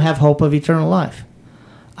can you have hope of eternal life?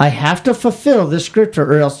 I have to fulfill this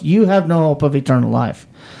scripture or else you have no hope of eternal life.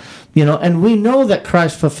 And we know that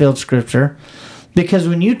Christ fulfilled scripture because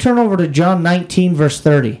when you turn over to John 19, verse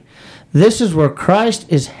 30, this is where Christ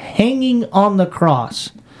is hanging on the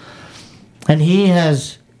cross. And he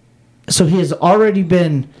has already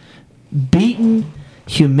been beaten,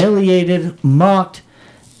 humiliated, mocked,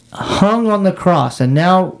 hung on the cross, and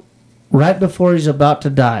now right before he's about to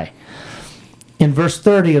die. In verse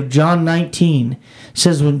 30 of John 19, it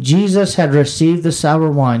says, when Jesus had received the sour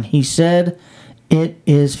wine, he said, it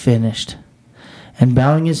is finished. And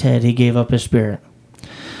bowing his head, he gave up his spirit.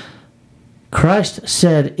 Christ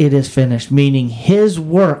said, it is finished, meaning his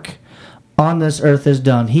work on this earth is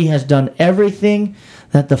done. He has done everything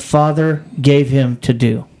that the Father gave him to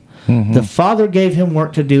do. Mm-hmm. The Father gave him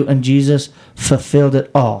work to do, and Jesus fulfilled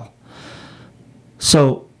it all.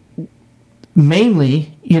 So,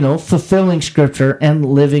 mainly, fulfilling Scripture and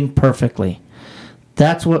living perfectly.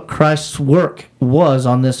 That's what Christ's work was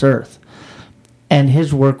on this earth. And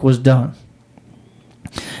his work was done.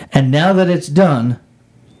 And now that it's done,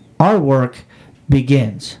 our work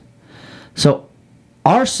begins. So,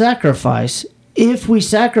 our sacrifice, if we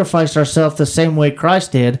sacrificed ourselves the same way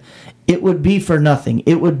Christ did, it would be for nothing.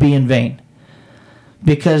 It would be in vain.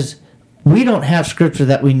 Because we don't have scripture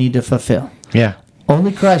that we need to fulfill. Yeah.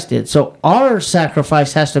 Only Christ did. So our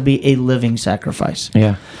sacrifice has to be a living sacrifice.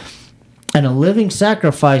 Yeah. And a living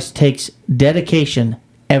sacrifice takes dedication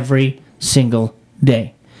every single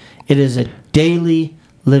day. It is a daily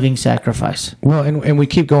living sacrifice. Well, and we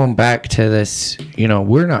keep going back to this,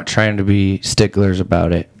 we're not trying to be sticklers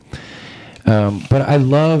about it. But I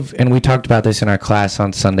love, and we talked about this in our class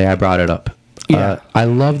on Sunday, I brought it up. Yeah. I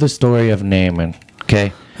love the story of Naaman,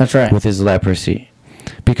 okay? That's right. With his leprosy.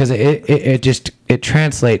 Because it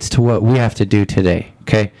translates to what we have to do today,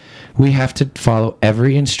 okay? We have to follow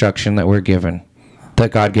every instruction that we're given,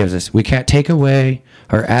 that God gives us. We can't take away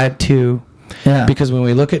or add to. Yeah. Because when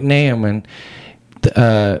we look at Naaman,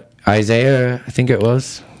 Isaiah, I think it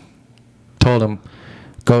was, told him,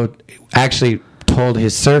 told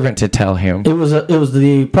his servant to tell him. It was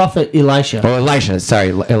the prophet Elisha. Oh,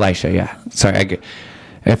 Elisha, yeah. Sorry,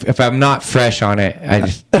 if I'm not fresh on it, I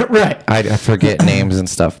just right. I forget names and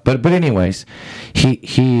stuff. But anyways, he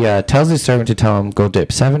tells his servant to tell him, go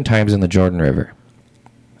dip 7 times in the Jordan River.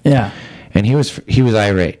 Yeah. And he was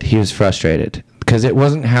irate. He was frustrated because it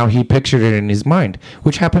wasn't how he pictured it in his mind,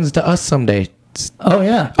 which happens to us someday. Oh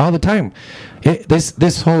yeah, all the time.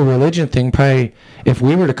 This whole religion thing, probably, if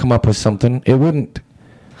we were to come up with something, it wouldn't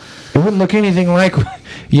look anything like,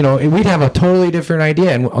 we'd have a totally different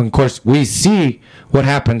idea. And of course, we see what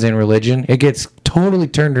happens in religion. It gets totally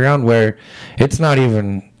turned around where it's not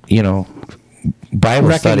even,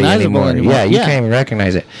 Bible study anymore. Yeah, you can't even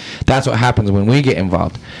recognize it. That's what happens when we get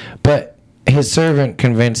involved. But his servant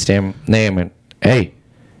convinced him, Naaman, hey,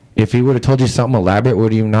 if he would have told you something elaborate,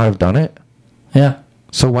 would you not have done it? Yeah.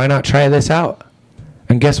 So why not try this out?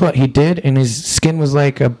 And guess what? He did, and his skin was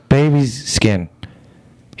like a baby's skin.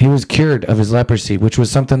 He was cured of his leprosy, which was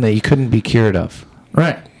something that he couldn't be cured of.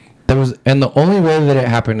 Right. And the only way that it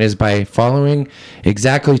happened is by following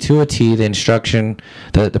exactly to a T the instruction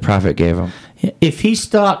that the prophet gave him. If he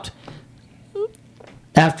stopped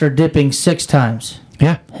after dipping 6 times,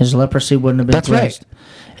 Yeah. his leprosy wouldn't have been That's right. cleansed.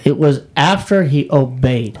 It was after he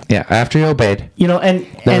obeyed. Yeah. After he obeyed, You know,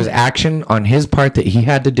 there was action on his part that he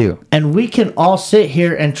had to do. and we can all sit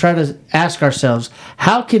here and try to ask ourselves,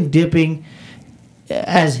 how can dipping,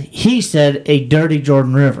 as he said, a dirty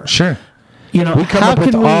Jordan River? Sure. You know, We come how up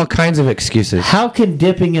with can all kinds of excuses. how can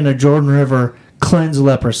dipping in a Jordan River cleanse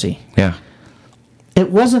leprosy? Yeah. It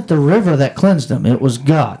wasn't the river that cleansed him, it was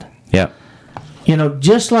God. Yeah. You know,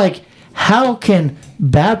 just like how can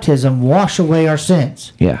baptism wash away our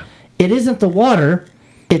sins? Yeah. It isn't the water,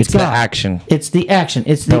 it's It's the God. action. It's the action.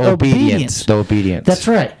 It's the, The obedience. obedience. The obedience. That's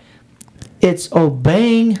right. It's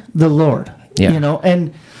obeying the Lord. Yeah. You know,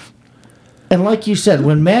 and like you said,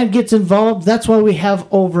 when man gets involved, that's why we have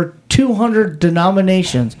over 200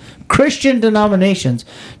 denominations, Christian denominations,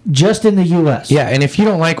 just in the U.S. Yeah, and if you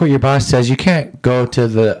don't like what your boss says, you can't go to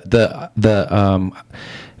the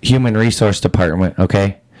human resource department.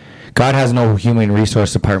 Okay, God has no human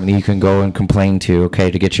resource department that you can go and complain to.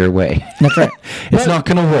 Okay, to get your way. That's right. It's But not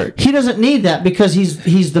going to work. He doesn't need that because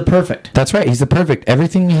he's the perfect. That's right. He's the perfect.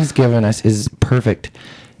 Everything he's given us is perfect.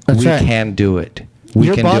 That's we right. can do it. We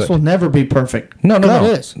Your can boss do it. will never be perfect. No, God no.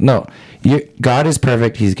 is. No. God is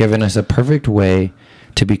perfect. He's given us a perfect way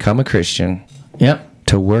to become a Christian, Yep.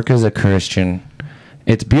 to work as a Christian.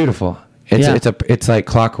 It's beautiful. Yeah. It's like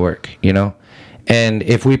clockwork, you know? And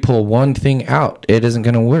if we pull one thing out, it isn't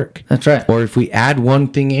going to work. That's right. Or if we add one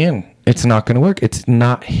thing in, it's not going to work. It's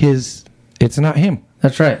not him.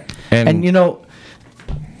 That's right. And you know,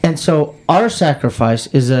 and so our sacrifice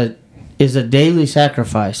is a daily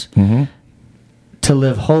sacrifice to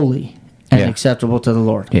live holy and Yeah. acceptable to the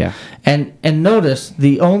Lord. Yeah. And notice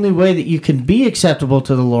the only way that you can be acceptable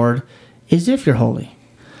to the Lord is if you're holy.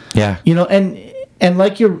 Yeah. You know, and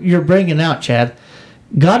like you're bringing out, Chad,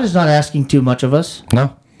 God is not asking too much of us.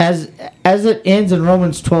 No. As it ends in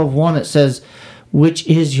Romans 12:1, it says, "Which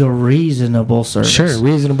is your reasonable service." Sure,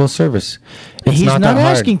 reasonable service. It's He's not that hard.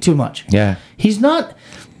 asking too much. Yeah. He's not.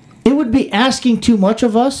 It would be asking too much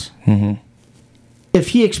of us if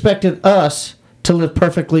he expected us to live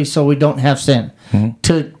perfectly so we don't have sin,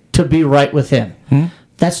 to be right with him.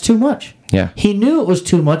 That's too much. Yeah. He knew it was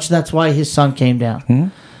too much. That's why his son came down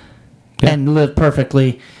Yeah. and lived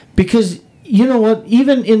perfectly. Because you know what?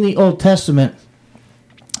 Even in the Old Testament,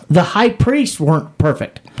 the high priests weren't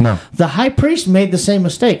perfect. No. The high priest made the same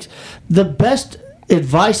mistakes. The best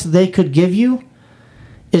advice they could give you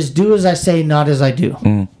is do as I say, not as I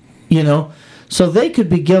do. You know? So they could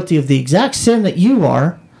be guilty of the exact sin that you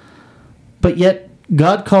are, but yet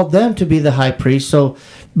God called them to be the high priest. So,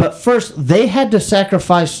 but first they had to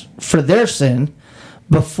sacrifice for their sin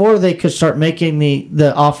before they could start making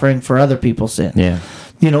the offering for other people's sin. Yeah.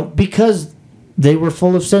 You know, because they were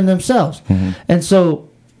full of sin themselves. And so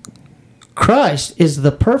Christ is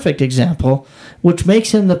the perfect example, which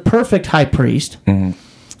makes him the perfect high priest.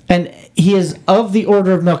 And he is of the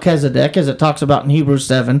order of Melchizedek, as it talks about in Hebrews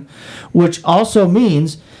 7, which also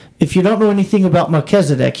means, if you don't know anything about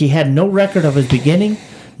Melchizedek, he had no record of his beginning,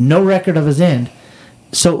 no record of his end.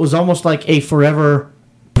 So it was almost like a forever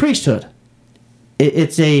priesthood.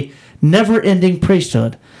 It's a never-ending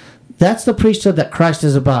priesthood. That's the priesthood that Christ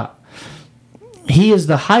is about. He is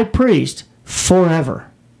the high priest forever,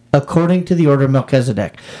 according to the order of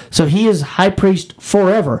Melchizedek. So he is high priest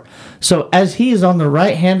forever. So as he is on the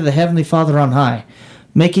right hand of the Heavenly Father on high,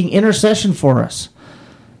 making intercession for us,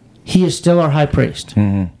 he is still our high priest.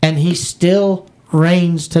 And he still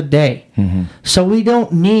reigns today. So we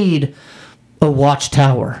don't need a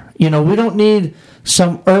watchtower. You know, we don't need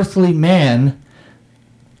some earthly man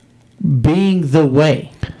being the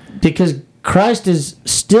way. Because Christ is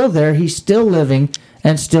still there. He's still living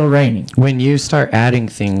and still reigning. When you start adding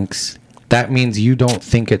things, that means you don't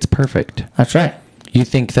think it's perfect. That's right. You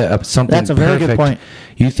think that something That's a very good point.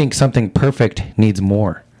 You think something perfect needs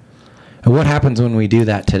more. And what happens when we do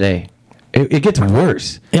that today? It gets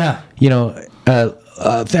worse. Yeah. You know,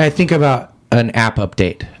 I think about an app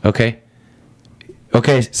update, okay?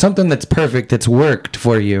 Okay, something that's perfect, that's worked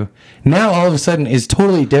for you, now all of a sudden is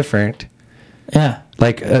totally different. Yeah.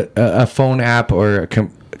 Like a phone app or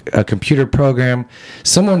a computer program.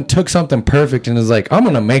 Someone took something perfect and is like, I'm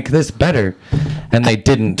going to make this better. And they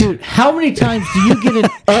didn't. Dude, how many times do you get an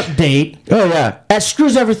update Oh, yeah. that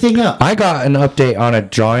screws everything up? I got an update on a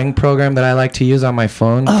drawing program that I like to use on my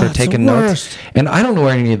phone for it's taking the notes. worst. And I don't know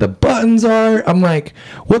where any of the buttons are. I'm like,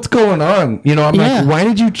 what's going on? You know, I'm Yeah. like, why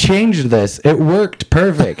did you change this? It worked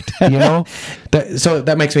perfect. You know? So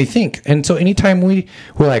that makes me think. And so anytime we're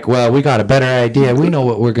like, well, we got a better idea. We know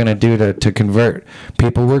what we're going to do to convert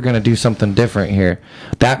people. We're going to do something different here.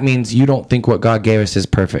 That means you don't think what God gave us is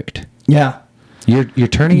perfect. Yeah. You're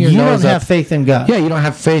turning your You nose don't up. have faith in God. Yeah, you don't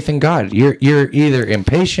have faith in God. You're either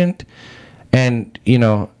impatient, and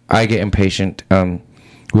I get impatient.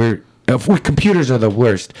 We're computers are the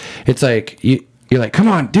worst. It's like you're like, come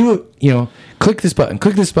on, do it. Click this button,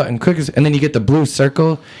 click this button, click this, and then you get the blue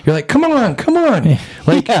circle. You're like, come on.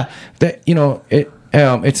 Like that.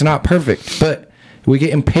 It's not perfect, but we get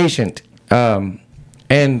impatient,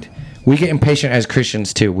 and we get impatient as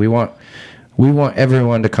Christians too. We want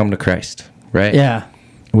everyone to come to Christ, right? Yeah.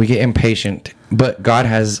 We get impatient, but God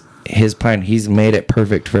has his plan. He's made it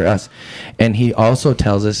perfect for us. And he also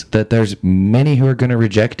tells us that there's many who are going to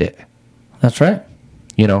reject it. That's right.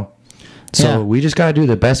 So we just got to do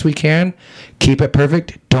the best we can. Keep it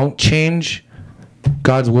perfect. Don't change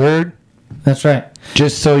God's word. That's right.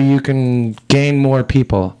 Just so you can gain more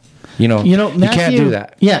people. Matthew, you can't do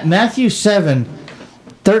that. Yeah, Matthew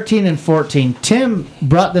 7:13 and 14. Tim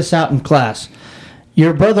brought this out in class.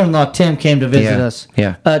 Your brother-in-law, Tim, came to visit us.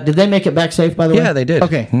 Yeah. Did they make it back safe, by the way? Yeah, they did.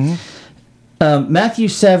 Okay. Mm-hmm. Matthew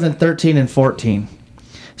 7:13 and 14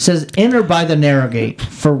 says, enter by the narrow gate,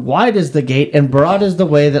 for wide is the gate and broad is the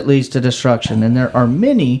way that leads to destruction, and there are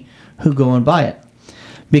many who go in by it.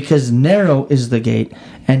 Because narrow is the gate,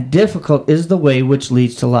 and difficult is the way which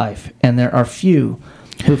leads to life, and there are few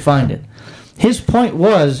who find it. His point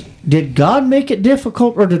was, did God make it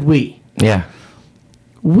difficult, or did we? Yeah.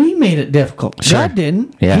 We made it difficult. Sure. God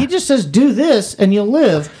didn't. Yeah. He just says, do this, and you'll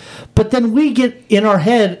live. But then we get in our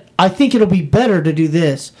head, I think it'll be better to do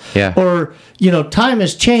this. Yeah. Or, time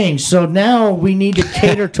has changed, so now we need to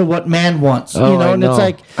cater to what man wants. Oh, I and know. it's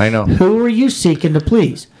like, I know. Who are you seeking to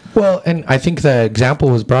please? Well, and I think the example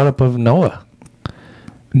was brought up of Noah.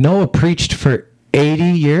 Noah preached for 80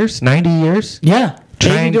 years, 90 years. Yeah.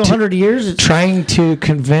 80 to 100 years. Trying to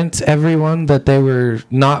convince everyone that they were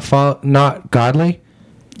not godly.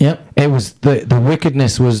 Yep. It was the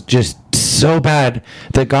wickedness was just so bad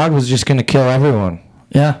that God was just going to kill everyone.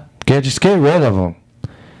 Yeah. Just get rid of them.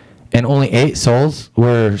 And only 8 souls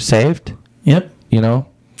were saved. Yep.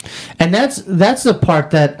 And that's the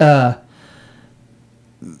part that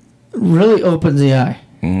really opens the eye.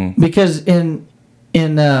 Mm-hmm. Because in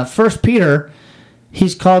 1 Peter,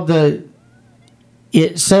 he's called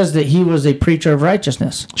it says that he was a preacher of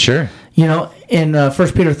righteousness. Sure. In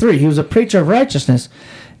 1 Peter 3, he was a preacher of righteousness.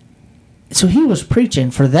 So he was preaching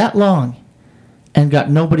for that long and got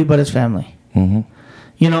nobody but his family. Mm-hmm.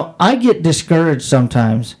 I get discouraged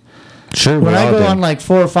sometimes. Sure. When I go on like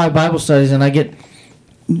 4 or 5 Bible studies and I get,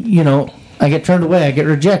 I get turned away, I get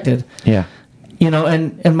rejected. Yeah.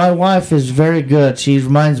 And my wife is very good. She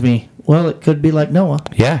reminds me, well, it could be like Noah.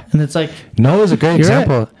 Yeah. And it's like, Noah's a great You're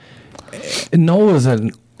example. Noah was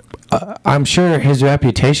I'm sure his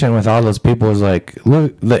reputation with all those people was like,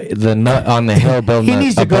 look, the nut on the hill building he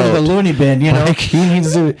needs to a go boat. to the loony bin, Like, he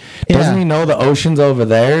needs to, doesn't he know the ocean's over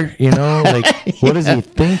there? Like, what is he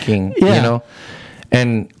thinking? Yeah.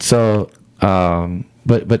 And so,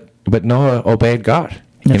 but Noah obeyed God.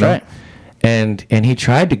 That's right. And he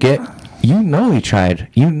tried to get, he tried.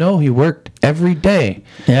 He worked every day.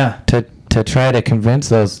 Yeah. To try to convince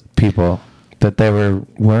those people that they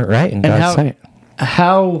weren't right in God's sight.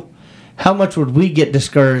 How much would we get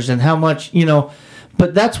discouraged, and how much,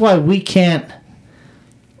 but that's why we can't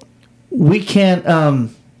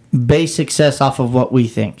base success off of what we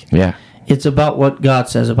think. Yeah. It's about what God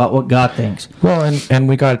says, about what God thinks. Well, and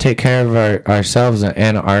we got to take care of ourselves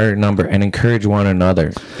and our number and encourage one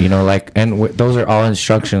another. Those are all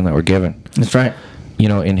instruction that we're given. That's right.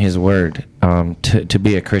 In His Word, to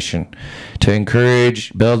be a Christian, to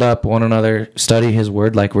encourage, build up one another, study His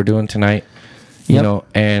Word like we're doing tonight.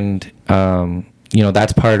 And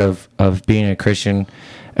that's part of being a Christian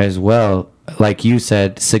as well. Like you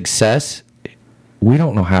said, success. We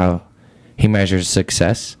don't know how He measures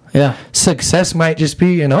success. Yeah. Success might just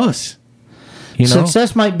be in us.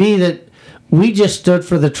 Success might be that we just stood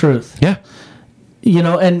for the truth. Yeah.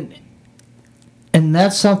 And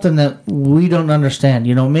that's something that we don't understand.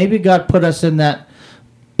 Maybe God put us in that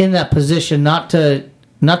position not to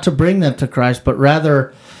bring them to Christ, but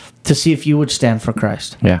rather to see if you would stand for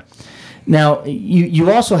Christ. Yeah. Now,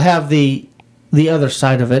 you also have the other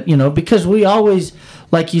side of it, because we always,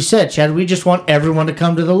 like you said, Chad, we just want everyone to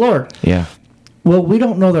come to the Lord. Yeah. Well, we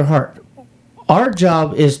don't know their heart. Our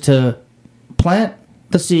job is to plant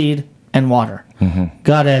the seed and water. Mm-hmm.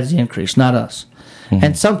 God adds the increase, not us. Mm-hmm.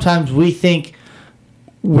 And sometimes we think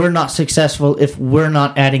we're not successful if we're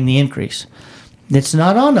not adding the increase. It's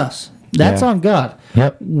not on us. That's on God.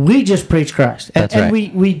 Yep. We just preach Christ. That's and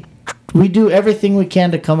right. we do everything we can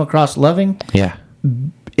to come across loving. Yeah.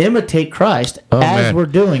 Imitate Christ man. we're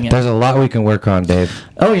doing it. There's a lot we can work on, Dave.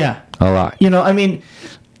 Oh, yeah. A lot.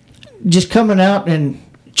 just coming out and,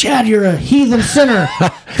 Chad, you're a heathen sinner.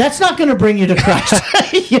 That's not going to bring you to Christ.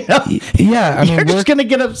 Yeah, I mean, you're just going to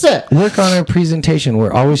get upset. Work on our presentation.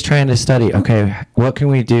 We're always trying to study. Okay, what can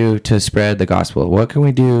we do to spread the gospel? What can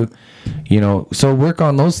we do? So work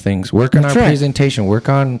on those things. Work on our presentation. Work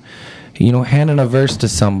on, handing a verse to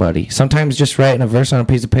somebody. Sometimes just writing a verse on a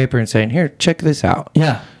piece of paper and saying, "Here, check this out."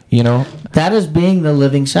 Yeah. That is being the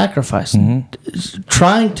living sacrifice. Mm-hmm.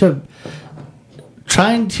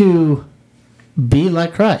 Trying to be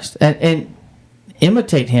like Christ and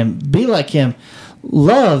imitate him, be like him,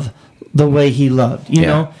 love the way he loved, you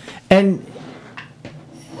know? And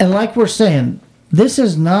like we're saying, this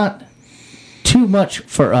is not too much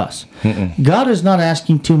for us. Mm-mm. God is not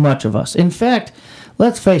asking too much of us. In fact,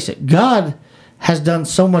 let's face it, God has done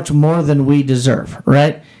so much more than we deserve,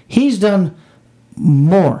 right? He's done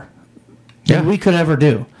more than we could ever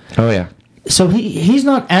do. Oh, yeah. So he's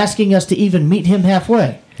not asking us to even meet him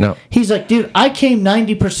halfway. No. He's like, dude, I came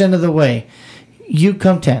 90% of the way. You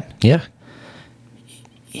come 10. Yeah.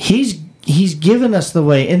 He's given us the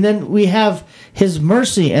way. And then we have his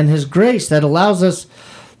mercy and his grace that allows us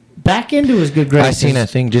back into his good graces. I seen a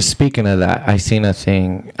thing, just speaking of that,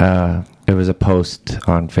 it was a post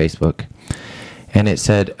on Facebook. And it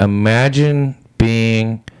said, imagine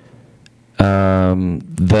being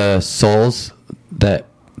the souls that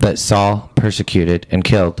Saul persecuted and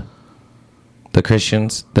killed. The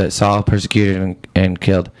Christians that Saul persecuted and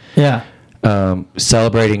killed. Yeah.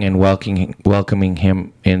 Celebrating and welcoming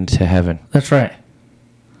him into heaven. That's right.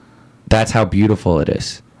 That's how beautiful it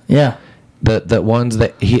is. Yeah. The ones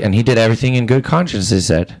that he did everything in good conscience, it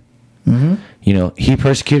said. Mm-hmm. He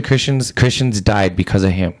persecuted Christians. Christians died because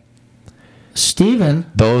of him. Stephen.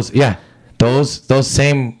 Those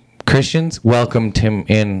same Christians welcomed him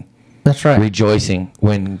in. That's right. Rejoicing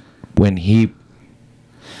when he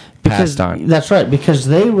passed on. That's right, because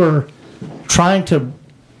they were trying to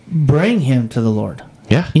bring him to the Lord.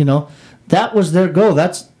 Yeah. That was their goal.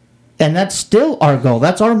 That's still our goal.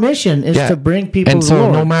 That's our mission, is to bring people to the Lord.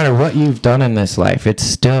 And so no matter what you've done in this life, it's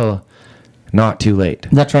still not too late.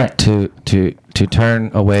 That's right. To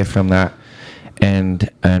turn away from that and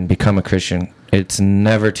become a Christian. It's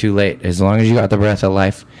never too late. As long as you got the breath of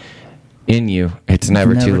life in you, it's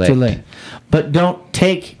never too late. But don't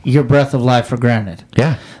take your breath of life for granted.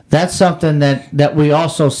 Yeah. That's something that we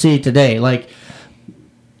also see today. Like,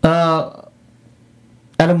 at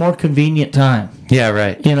a more convenient time. Yeah,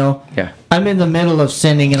 right. Yeah. I'm in the middle of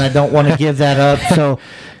sinning and I don't want to give that up. So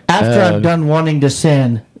after I'm done wanting to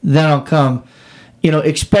sin, then I'll come,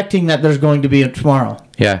 expecting that there's going to be a tomorrow.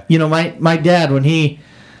 Yeah. My dad, when he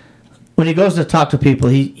goes to talk to people,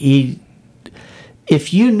 he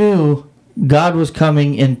if you knew God was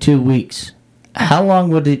coming in 2 weeks, how long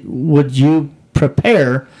would you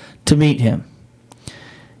prepare to meet him?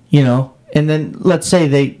 And then let's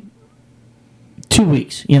say 2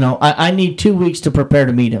 weeks. I need 2 weeks to prepare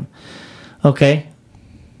to meet him. Okay.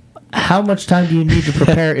 How much time do you need to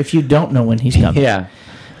prepare if you don't know when he's coming? Yeah.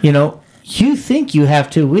 You think you have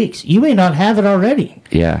 2 weeks. You may not have it already.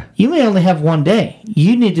 Yeah. You may only have 1 day.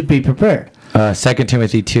 You need to be prepared. 2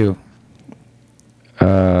 Timothy 2.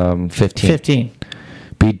 15.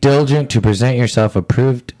 Be diligent to present yourself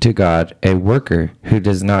approved to God, a worker who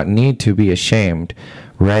does not need to be ashamed,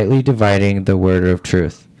 rightly dividing the word of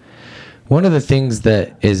truth. One of the things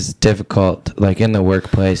that is difficult, like in the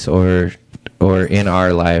workplace or in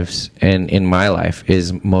our lives and in my life,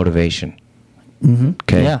 is motivation. Mm-hmm.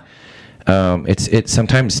 Okay. Yeah. It's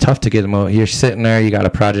sometimes tough to get you're sitting there, you got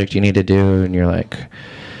a project you need to do, and you're like,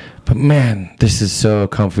 but man, this is so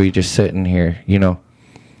comfy just sitting here,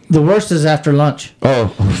 The worst is after lunch.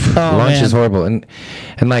 Lunch man. Is horrible. And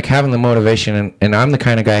like having the motivation, and I'm the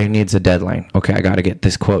kind of guy who needs a deadline. Okay, I got to get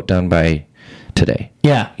this quote done by today.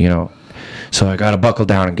 Yeah. So I got to buckle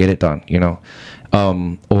down and get it done,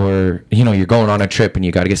 or, you're going on a trip and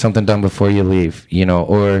you got to get something done before you leave,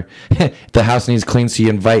 or the house needs clean, so you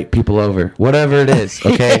invite people over. Whatever it is,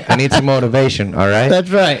 okay? Yeah. I need some motivation, all right? That's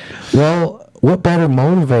right. Well, what better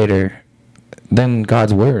motivator than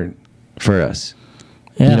God's word for us?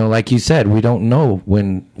 Yeah. Like you said, we don't know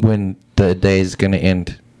when the day is going to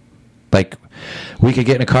end. Like, we could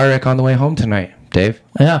get in a car wreck on the way home tonight, Dave.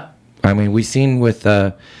 Yeah. I mean, we seen with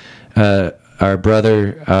our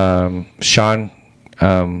brother Sean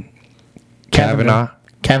Kavanaugh.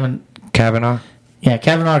 Kavanaugh. Yeah,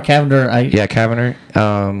 Kavanaugh.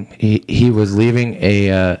 Kavanaugh. He was leaving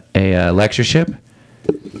a lectureship,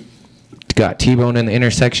 got T-boned in the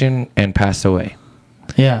intersection, and passed away.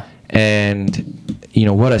 Yeah. And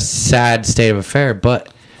what a sad state of affair.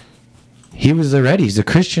 But he was already. He's a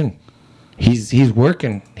Christian. he's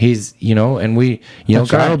working. He's, and we,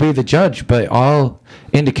 That's God right. will be the judge, but all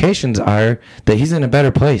indications are that he's in a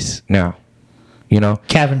better place now.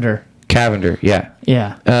 Cavender. Cavender, yeah.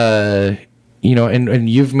 Yeah. And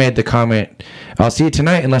you've made the comment, I'll see you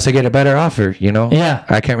tonight unless I get a better offer, Yeah.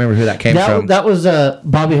 I can't remember who that came from. That was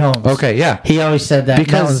Bobby Holmes. Okay, yeah. He always said that.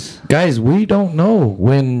 Because, guys, we don't know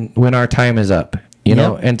when our time is up,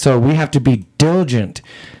 Yep. And so we have to be diligent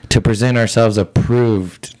to present ourselves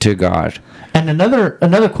approved to God. And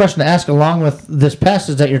another question to ask along with this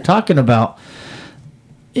passage that you're talking about,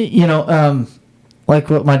 like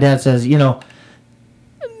what my dad says,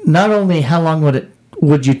 not only how long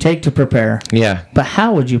would you take to prepare, Yeah. but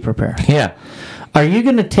how would you prepare? Yeah. Are you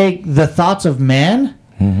going to take the thoughts of man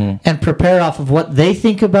and prepare off of what they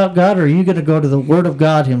think about God, or are you going to go to the Word of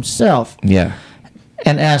God Himself Yeah.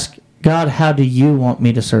 and ask God, how do you want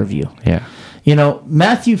me to serve you? Yeah.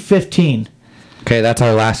 Matthew 15. Okay, that's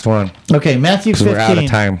our last one. Okay, Matthew 'Cause 15. we're out of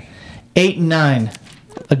time. 8 and 9.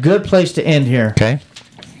 A good place to end here. Okay.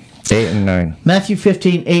 8 and 9. Matthew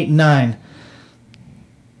 15, 8 and 9.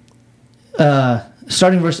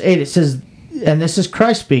 Starting verse 8, it says, and this is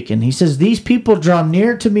Christ speaking. He says, "These people draw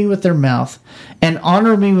near to me with their mouth and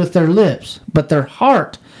honor me with their lips, but their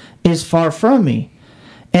heart is far from me.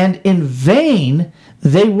 And in vain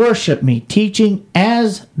they worship me, teaching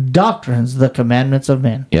as doctrines the commandments of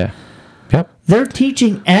men." Yeah. Yep. They're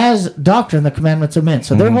teaching as doctrine the commandments of men.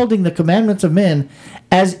 So they're holding the commandments of men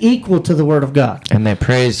as equal to the Word of God. And they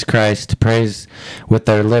praise Christ, praise with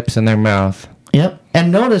their lips and their mouth. Yep.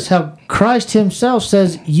 And notice how Christ Himself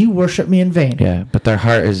says, "You worship me in vain." Yeah, but their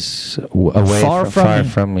heart is away Far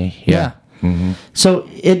from me. Yeah. So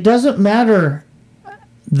it doesn't matter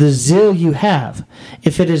the zeal you have.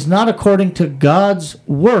 If it is not according to God's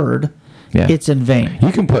Word, Yeah. it's in vain.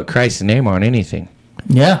 You can put Christ's name on anything,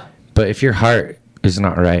 Yeah. but if your heart is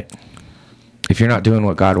not right, if you're not doing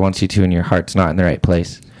what God wants you to and your heart's not in the right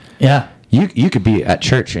place, Yeah. you could be at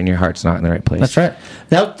church and your heart's not in the right place. That's right.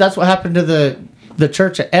 That's what happened to the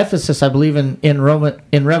church at Ephesus, I believe, in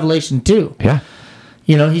Revelation 2. Yeah.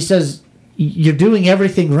 He says, you're doing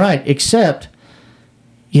everything right, except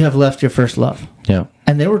you have left your first love. Yeah.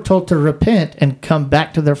 And they were told to repent and come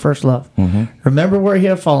back to their first love. Remember where you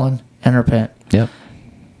have fallen and repent. Yeah.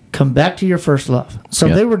 Come back to your first love. So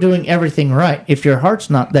Yep. they were doing everything right. If your heart's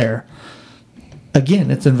not there,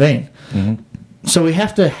 again, it's in vain. So we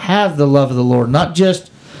have to have the love of the Lord, not just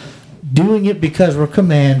doing it because we're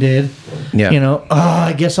commanded. Yeah.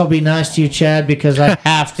 I guess I'll be nice to you, Chad, because I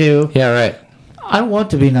have to. Yeah, right. I want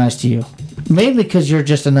to be nice to you, mainly because you're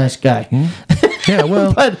just a nice guy. Yeah,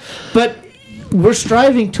 well, but we're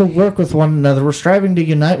striving to work with one another. We're striving to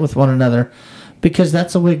unite with one another, because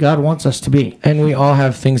that's the way God wants us to be. and we all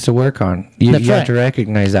have things to work on. You That's have right. to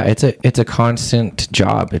recognize that it's a constant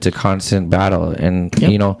job. It's a constant battle, and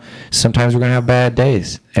Yep. sometimes we're gonna have bad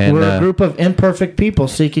days. And We're a group of imperfect people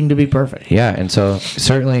seeking to be perfect. yeah, and so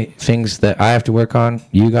certainly things that I have to work on,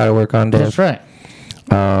 you got to work on, Dave. That's right.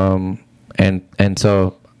 And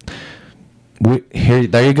so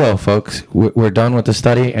there you go, folks. We're done with the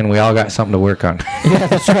study, and we all got something to work on. Yeah,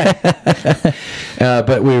 that's right.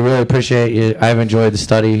 But we really appreciate you. I've enjoyed the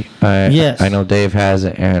study. Yes. I know Dave has,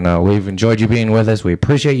 and we've enjoyed you being with us. We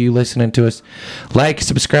appreciate you listening to us. Like,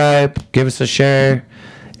 subscribe, give us a share.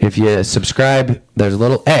 If you subscribe, there's a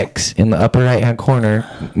little X in the upper right-hand corner.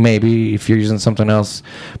 Maybe if you're using something else,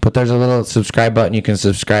 but there's a little subscribe button. You can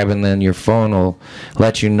subscribe, and then your phone will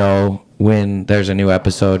let you know when there's a new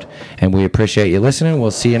episode. And we appreciate you listening. We'll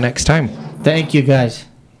see you next time. Thank you, guys.